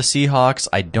Niners or the Seahawks.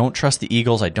 I don't trust the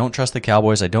Eagles. I don't trust the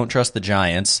Cowboys. I don't trust the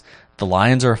Giants. The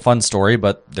Lions are a fun story,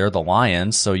 but they're the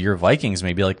Lions, so your Vikings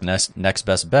may be like the next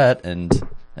best bet, and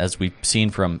as we've seen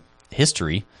from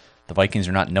history, the Vikings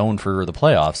are not known for the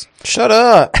playoffs. Shut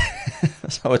up.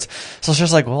 So it's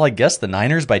just like, well, I guess the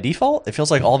Niners by default. It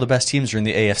feels like all the best teams are in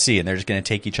the AFC, and they're just going to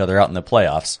take each other out in the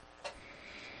playoffs.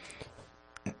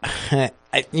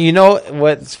 You know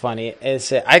what's funny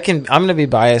is I'm going to be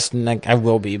biased, and I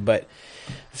will be, but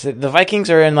the Vikings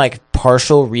are in like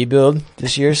partial rebuild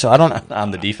this year, so I don't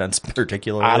on the defense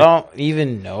particularly. I don't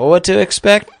even know what to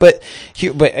expect. But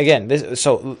again,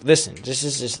 listen, this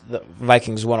is just the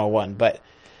Vikings 101, but.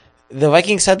 The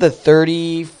Vikings had the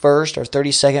 31st or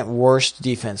 32nd worst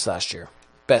defense last year.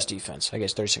 Best defense. I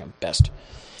guess 32nd best.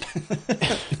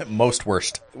 Most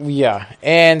worst. Yeah.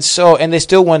 And they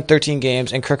still won 13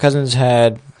 games, and Kirk Cousins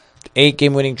had 8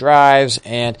 game-winning drives,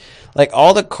 and like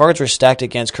all the cards were stacked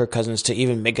against Kirk Cousins to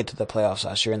even make it to the playoffs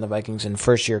last year. And the Vikings in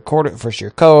first-year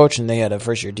coach, and they had a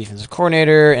first-year defensive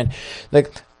coordinator, and like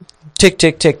tick,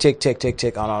 tick, tick, tick, tick, tick,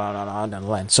 tick, on down the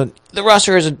line. So the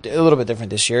roster is a little bit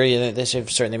different this year. This have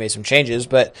certainly made some changes,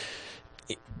 but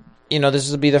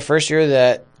this will be the first year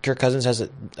that Kirk Cousins has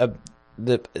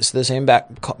it's the same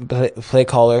play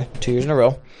caller 2 years in a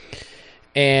row,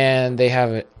 and they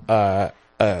have a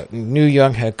new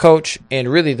young head coach. And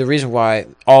really, the reason why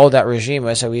all that regime,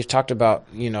 I said we've talked about,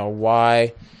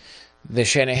 why the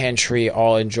Shanahan tree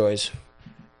all enjoys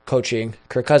coaching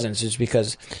Kirk Cousins is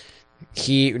because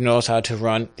he knows how to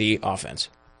run the offense,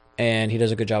 and he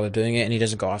does a good job of doing it, and he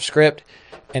doesn't go off script.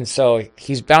 And so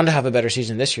he's bound to have a better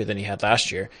season this year than he had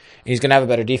last year. And he's going to have a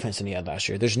better defense than he had last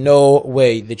year. There's no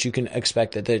way that you can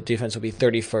expect that the defense will be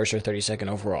 31st or 32nd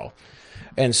overall.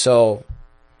 And so,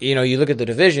 you look at the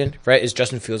division, right? Is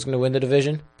Justin Fields going to win the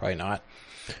division? Probably not.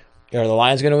 Are the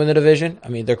Lions going to win the division? I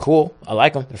mean, they're cool. I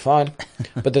like them. They're fun.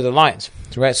 But they're the Lions,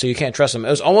 right? So you can't trust them. It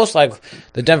was almost like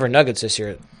the Denver Nuggets this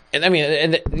year. And I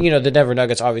mean, the Denver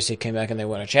Nuggets obviously came back and they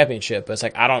won a championship, but it's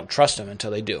like, I don't trust them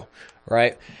until they do,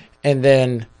 right? And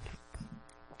then,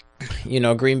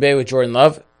 Green Bay with Jordan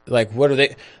Love, like, what are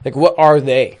they? Like, what are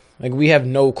they? Like, we have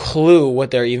no clue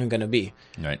what they're even going to be.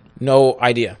 Right. No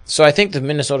idea. So I think the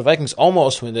Minnesota Vikings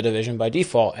almost win the division by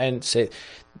default. And does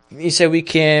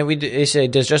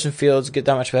Justin Fields get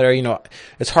that much better?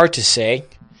 It's hard to say.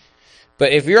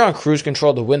 But if you're on cruise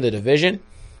control to win the division,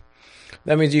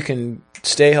 that means you can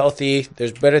stay healthy.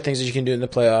 There's better things that you can do in the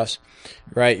playoffs,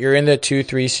 right? You're in the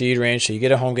 2-3 seed range, so you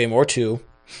get a home game or 2.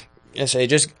 And so it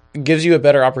just gives you a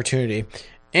better opportunity.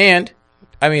 And,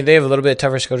 I mean, they have a little bit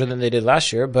tougher schedule than they did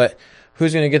last year, but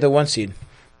who's going to get the 1 seed?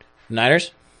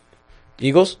 Niners?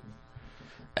 Eagles?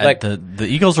 The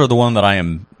Eagles are the one that I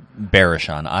am bearish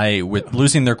on. With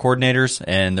losing their coordinators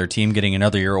and their team getting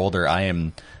another year older, I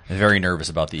am very nervous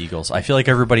about the Eagles. I feel like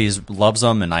everybody loves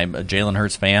them, and I'm a Jalen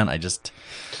Hurts fan.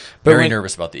 Very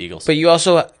nervous about the Eagles. But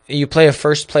you play a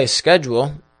first place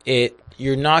schedule.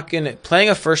 You're not playing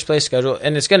a first place schedule,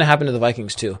 and it's gonna happen to the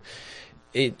Vikings too.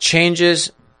 It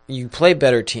changes. You play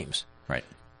better teams, right?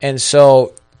 And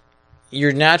so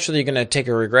you're naturally gonna take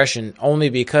a regression only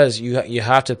because you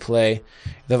have to play.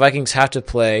 The Vikings have to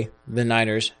play the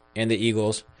Niners and the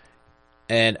Eagles,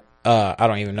 and I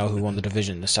don't even know who won the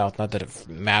division in the South. Not that it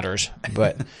matters,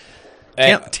 but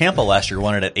Tampa last year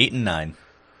won it at 8-9.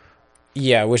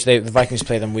 Yeah, which the Vikings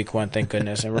play them week 1, thank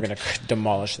goodness, and we're gonna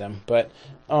demolish them. But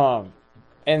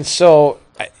and so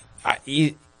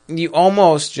you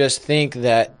almost just think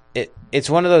that it's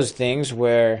one of those things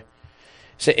where,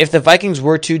 so if the Vikings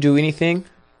were to do anything,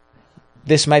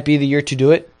 this might be the year to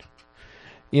do it.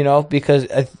 Because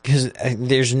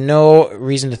there's no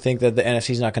reason to think that the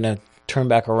NFC is not going to turn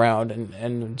back around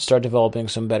and start developing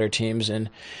some better teams and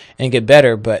get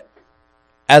better. But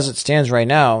as it stands right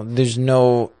now, there's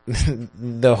no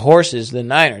the horse is the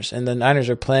Niners, and the Niners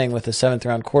are playing with a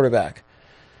 7th-round quarterback.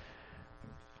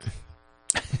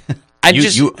 What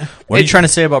are you trying to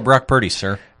say about Brock Purdy,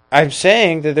 sir? I'm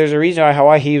saying that there's a reason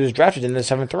why he was drafted in the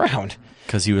 7th round.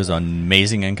 Because he was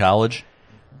amazing in college?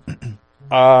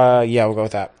 Yeah, we'll go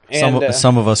with that. And,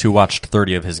 some of us who watched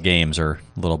 30 of his games are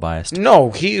a little biased.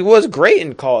 No, he was great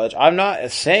in college. I'm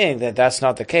not saying that that's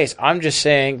not the case. I'm just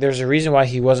saying there's a reason why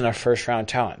he wasn't a first-round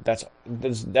talent.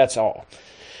 That's all.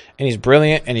 And he's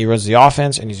brilliant, and he runs the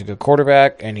offense, and he's a good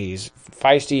quarterback, and he's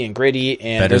feisty and gritty.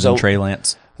 And better than Trey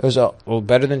Lance.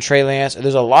 Better than Trey Lance.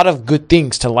 There's a lot of good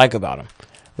things to like about him,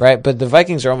 right? But the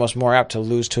Vikings are almost more apt to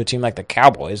lose to a team like the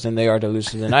Cowboys than they are to lose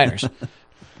to the Niners,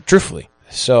 truthfully.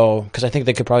 So, because I think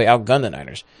they could probably outgun the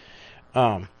Niners.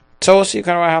 So we'll see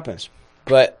kind of what happens.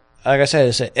 But like I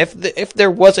said, if there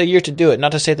was a year to do it,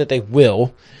 not to say that they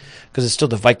will, because it's still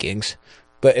the Vikings,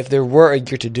 but if there were a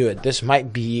year to do it, this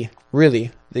might be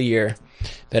really the year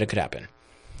that it could happen.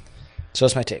 So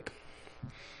that's my take.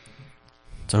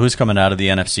 So who's coming out of the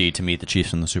NFC to meet the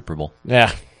Chiefs in the Super Bowl?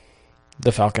 Yeah,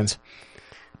 the Falcons.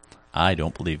 I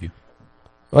don't believe you.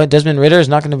 What, Desmond Ridder is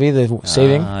not going to be the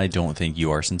saving? I don't think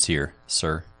you are sincere,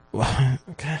 sir.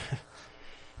 Okay.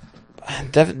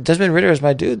 Desmond Ridder is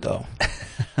my dude, though.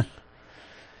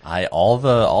 All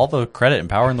the credit and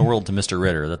power in the world to Mr.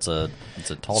 Ridder. It's a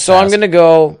tall task. So I'm gonna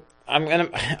go.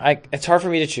 It's hard for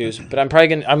me to choose, but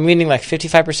I'm leaning like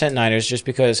 55% Niners, just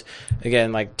because,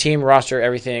 again, like team roster,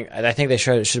 everything. I think they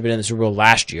should have been in the Super Bowl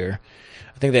last year.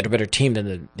 I think they had a better team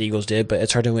than the Eagles did, but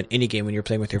it's hard to win any game when you're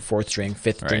playing with your 4th string,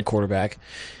 5th string quarterback.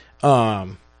 I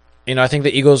think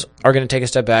the Eagles are going to take a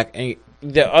step back. And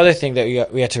the other thing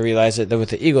that we have to realize that with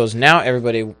the Eagles, now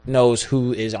everybody knows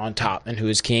who is on top and who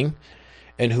is king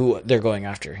and who they're going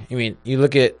after. I mean, you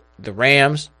look at the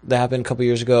Rams, that happened a couple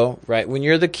years ago, right? When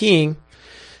you're the king,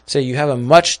 say you have a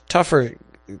much tougher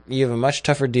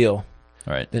deal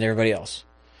than everybody else.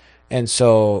 And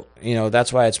so,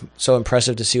 that's why it's so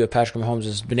impressive to see what Patrick Mahomes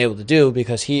has been able to do,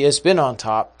 because he has been on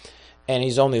top, and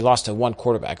he's only lost to one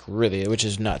quarterback, really, which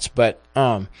is nuts. But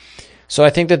so I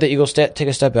think that the Eagles take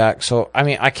a step back. So, I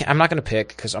mean, I'm not going to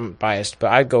pick because I'm biased,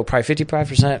 but I'd go probably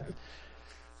 55%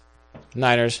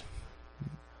 Niners,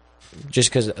 just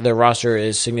because their roster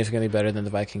is significantly better than the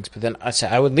Vikings. But then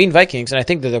I would lean Vikings, and I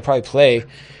think that they'll probably play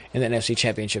in the NFC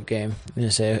Championship game.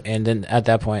 And then at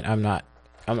that point, I'm not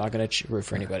going to root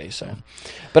for anybody. So,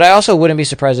 but I also wouldn't be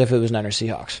surprised if it was Niners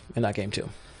Seahawks in that game too.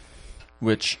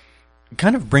 Which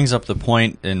kind of brings up the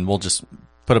point, and we'll just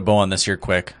put a bow on this here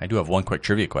quick. I do have one quick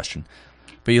trivia question.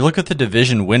 But you look at the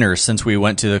division winners since we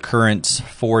went to the current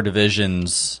 4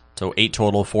 divisions, so 8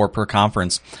 total, 4 per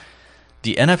conference.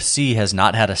 The NFC has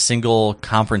not had a single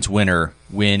conference winner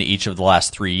win each of the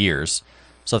last 3 years.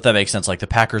 So if that makes sense, like the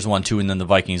Packers won 2 and then the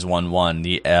Vikings won 1.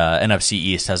 The NFC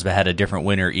East has had a different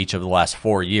winner each of the last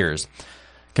 4 years.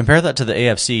 Compare that to the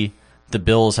AFC. The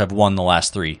Bills have won the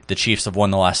last 3. The Chiefs have won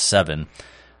the last 7.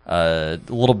 A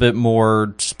little bit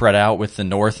more spread out with the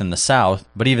North and the South,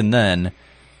 but even then,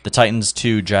 the Titans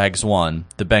 2, Jags 1,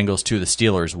 the Bengals 2, the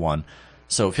Steelers 1.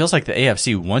 So it feels like the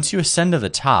AFC, once you ascend to the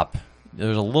top,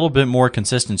 there's a little bit more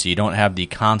consistency. You don't have the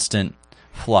constant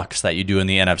flux that you do in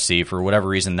the NFC, for whatever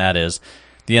reason that is.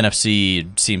 The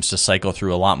NFC seems to cycle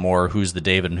through a lot more who's the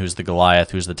David and who's the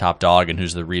Goliath, who's the top dog and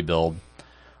who's the rebuild,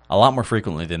 a lot more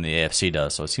frequently than the AFC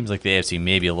does. So it seems like the AFC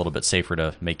may be a little bit safer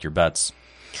to make your bets.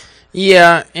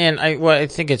 Yeah, and I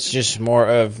think it's just more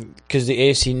of because the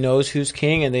AFC knows who's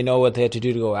king and they know what they have to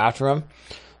do to go after him,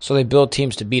 so they build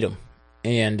teams to beat him.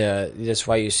 And that's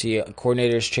why you see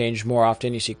coordinators change more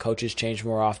often. You see coaches change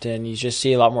more often. You just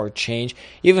see a lot more change,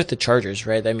 even with the Chargers,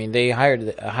 right? I mean, they hired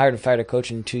and fired a coach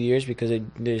in 2 years because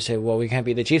they said, well, we can't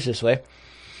beat the Chiefs this way,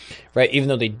 right? Even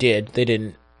though they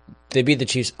didn't. They beat the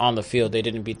Chiefs on the field. They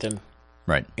didn't beat them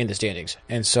right in the standings.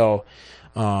 And so,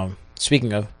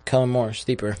 speaking of Kellen Moore,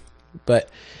 steeper, but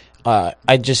I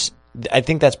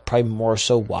think that's probably more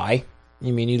so why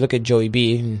I mean, you look at Joey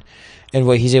B and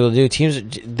what he's able to do. Teams,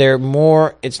 they're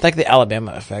more. It's like the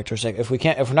Alabama effect. Where it's like if we're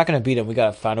not going to beat them, we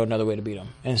got to find another way to beat them.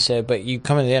 And so, but you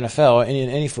come in the NFL and in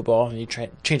any football, and you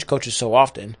change coaches so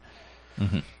often.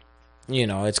 Mm-hmm. You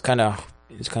know, it's kind of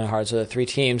hard. So the three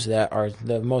teams that are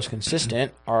the most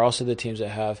consistent are also the teams that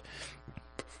have,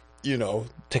 you know,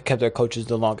 kept their coaches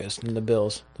the longest, and the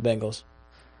Bills, the Bengals,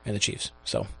 and the Chiefs.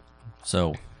 So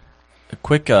a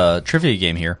quick trivia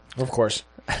game here. Of course.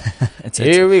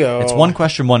 Here we go. It's one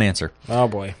question, one answer. Oh,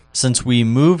 boy. Since we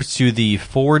moved to the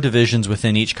 4 divisions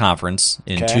within each conference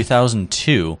in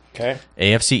 2002,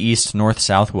 AFC East, North,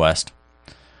 South, West,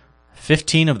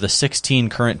 15 of the 16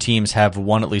 current teams have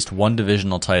won at least one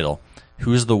divisional title.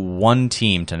 Who's the one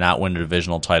team to not win a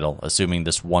divisional title, assuming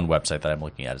this one website that I'm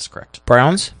looking at is correct?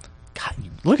 Browns? God,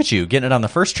 look at you, getting it on the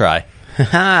first try.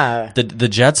 The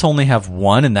Jets only have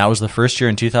one, and that was the first year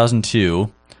in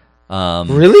 2002.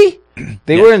 Really?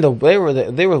 They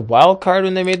were wild card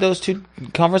when they made those 2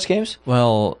 conference games?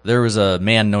 Well, there was a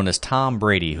man known as Tom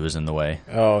Brady who was in the way.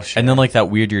 Oh, shit. And then like that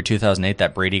weird year 2008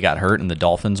 that Brady got hurt and the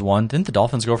Dolphins won. Didn't the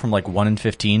Dolphins go from like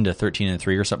 1-15 to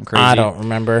 13-3 or something crazy? I don't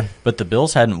remember. But the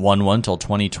Bills hadn't won one until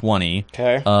 2020.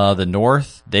 Okay. The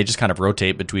North, they just kind of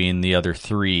rotate between the other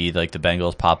 3. Like the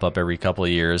Bengals pop up every couple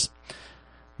of years.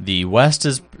 The West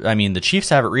is, I mean, the Chiefs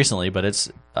have it recently,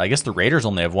 but I guess the Raiders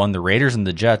only have one. The Raiders and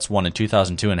the Jets won in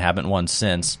 2002 and haven't won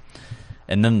since.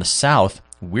 And then the South,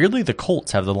 weirdly, the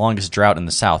Colts have the longest drought in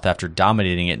the South after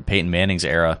dominating it in Peyton Manning's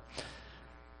era.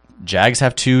 Jags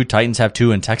have 2, Titans have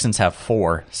 2, and Texans have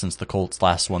 4 since the Colts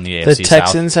last won the AFC South. The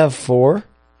Texans have 4?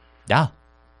 Yeah.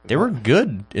 They were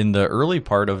good in the early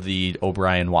part of the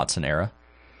O'Brien-Watson era.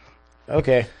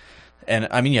 Okay. And,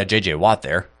 I mean, yeah, J.J. Watt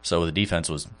there, so the defense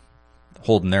was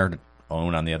holding their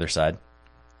own on the other side.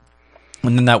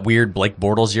 And then that weird Blake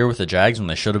Bortles year with the Jags when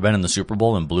they should have been in the Super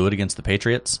Bowl and blew it against the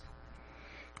Patriots.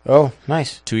 Oh,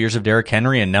 nice. 2 years of Derrick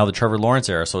Henry and now the Trevor Lawrence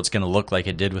era, so it's going to look like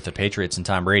it did with the Patriots and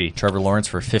Tom Brady. Trevor Lawrence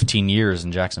for 15 years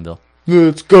in Jacksonville.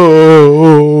 Let's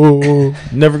go.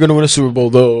 Never going to win a Super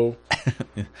Bowl, though.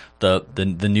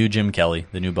 The new Jim Kelly,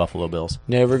 the new Buffalo Bills.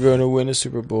 Never going to win a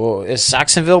Super Bowl. Is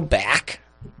Saxonville back?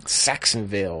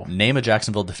 Saxonville. Name a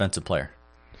Jacksonville defensive player.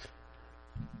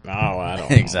 Oh, I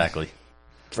don't know. Exactly.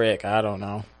 Frick, I don't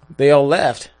know. They all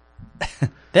left.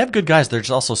 They have good guys. They're just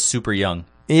also super young.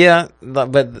 Yeah,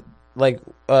 but like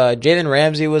Jalen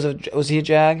Ramsey was he a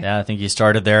Jag? Yeah, I think he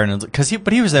started there, and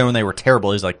but he was there when they were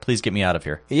terrible. He's like, please get me out of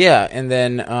here. Yeah, and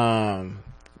then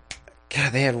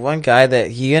God, they had one guy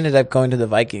that he ended up going to the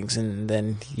Vikings, and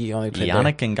then he only played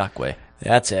Yannick Ngakoue.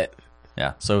 That's it.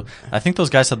 Yeah, so I think those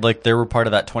guys had they were part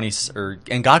of that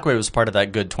Ngakoue was part of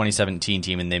that good 2017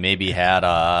 team, and they maybe had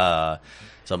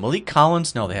so Malik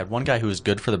Collins. No, they had one guy who was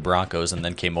good for the Broncos, and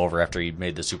then came over after he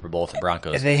made the Super Bowl with the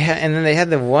Broncos. And then they had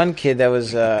the one kid that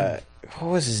was what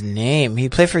was his name? He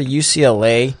played for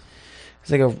UCLA.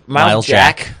 It's like a Miles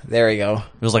Jack. There we go.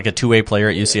 He was like a 2-way player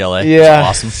at UCLA. Yeah,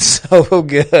 awesome, so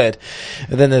good.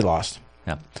 And then they lost.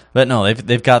 Yeah, but no,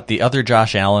 they've got the other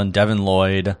Josh Allen, Devin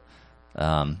Lloyd.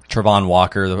 Trevon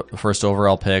Walker, the first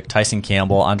overall pick, Tyson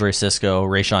Campbell, Andre Sisco,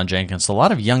 Rayshon Jenkins. So a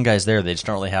lot of young guys there. They just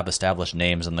don't really have established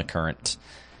names in the current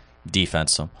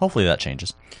defense. So hopefully that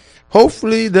changes.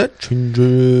 Hopefully that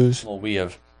changes. Well, we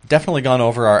have definitely gone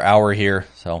over our hour here,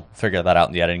 so we'll figure that out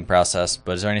in the editing process.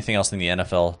 But is there anything else in the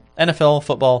NFL,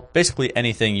 football, basically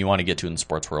anything you want to get to in the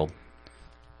sports world?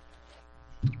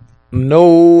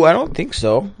 No, I don't think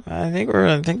so. I think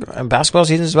basketball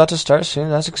season is about to start soon.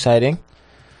 That's exciting.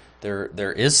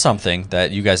 There is something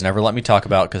that you guys never let me talk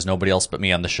about because nobody else but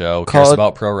me on the show cares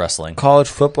about pro wrestling. College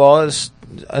football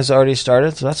has already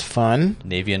started, so that's fun.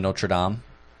 Navy and Notre Dame.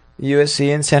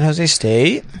 USC and San Jose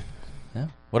State. Yeah.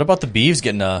 What about the Beavs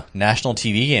getting a national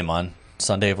TV game on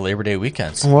Sunday of Labor Day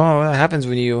weekends? Well, that happens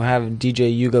when you have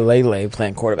DJ Ugalele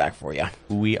playing quarterback for you.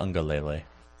 Uwe Ungalele.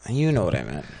 You know what I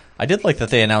meant. I did like that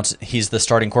they announced he's the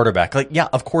starting quarterback. Like, yeah,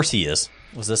 of course he is.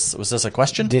 Was this a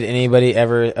question? Did anybody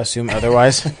ever assume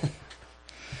otherwise?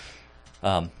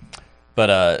 But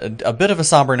a bit of a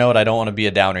somber note. I don't want to be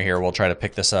a downer here. We'll try to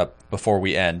pick this up before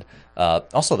we end.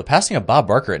 Also, the passing of Bob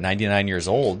Barker at 99 years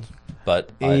old.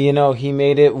 But he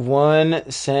made it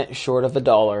 1 cent short of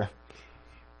 $1.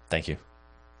 Thank you.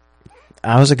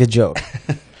 That was a good joke.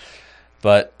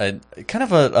 But kind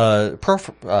of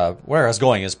where I was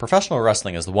going is professional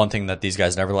wrestling is the one thing that these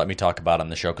guys never let me talk about on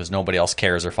the show because nobody else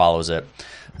cares or follows it.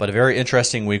 But a very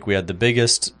interesting week. We had the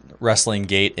biggest wrestling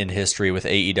gate in history with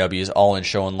AEW's All-In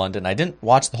show in London. I didn't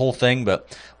watch the whole thing,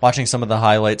 but watching some of the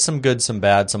highlights, some good, some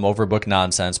bad, some overbooked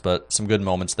nonsense, but some good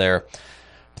moments there.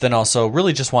 Then also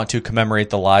really just want to commemorate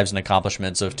the lives and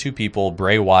accomplishments of two people,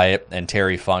 Bray Wyatt and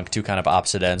Terry Funk, two kind of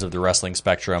opposite ends of the wrestling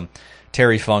spectrum.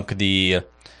 Terry Funk, the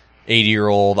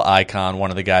 80-year-old icon,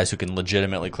 one of the guys who can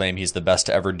legitimately claim he's the best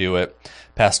to ever do it,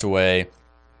 passed away.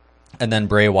 And then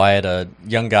Bray Wyatt, a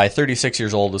young guy, 36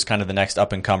 years old, was kind of the next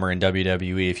up-and-comer in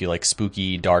WWE if you like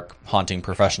spooky, dark, haunting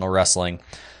professional wrestling.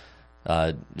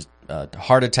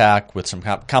 Heart attack with some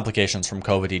complications from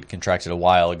COVID he'd contracted a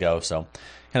while ago. So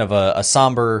kind of a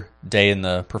somber day in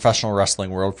the professional wrestling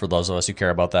world for those of us who care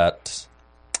about that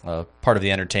part of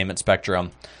the entertainment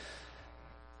spectrum.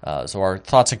 So our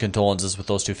thoughts and condolences with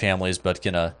those two families, but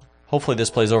hopefully this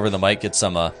plays over the mic, get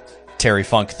some Terry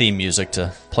Funk theme music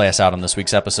to play us out on this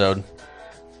week's episode.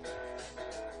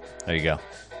 There you go.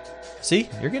 See,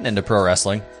 you're getting into pro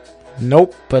wrestling.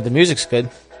 Nope, but the music's good.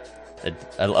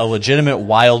 A legitimate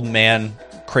wild man,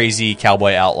 crazy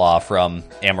cowboy outlaw from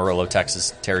Amarillo,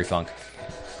 Texas, Terry Funk.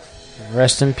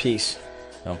 Rest in peace.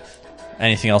 So,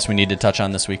 anything else we need to touch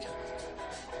on this week?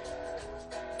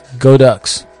 Go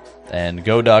Ducks. And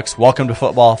go Ducks. Welcome to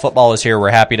football. Football is here. We're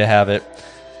happy to have it.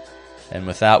 And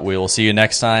with that, we will see you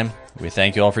next time. We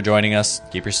thank you all for joining us.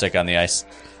 Keep your stick on the ice.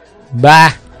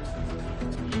 Bye.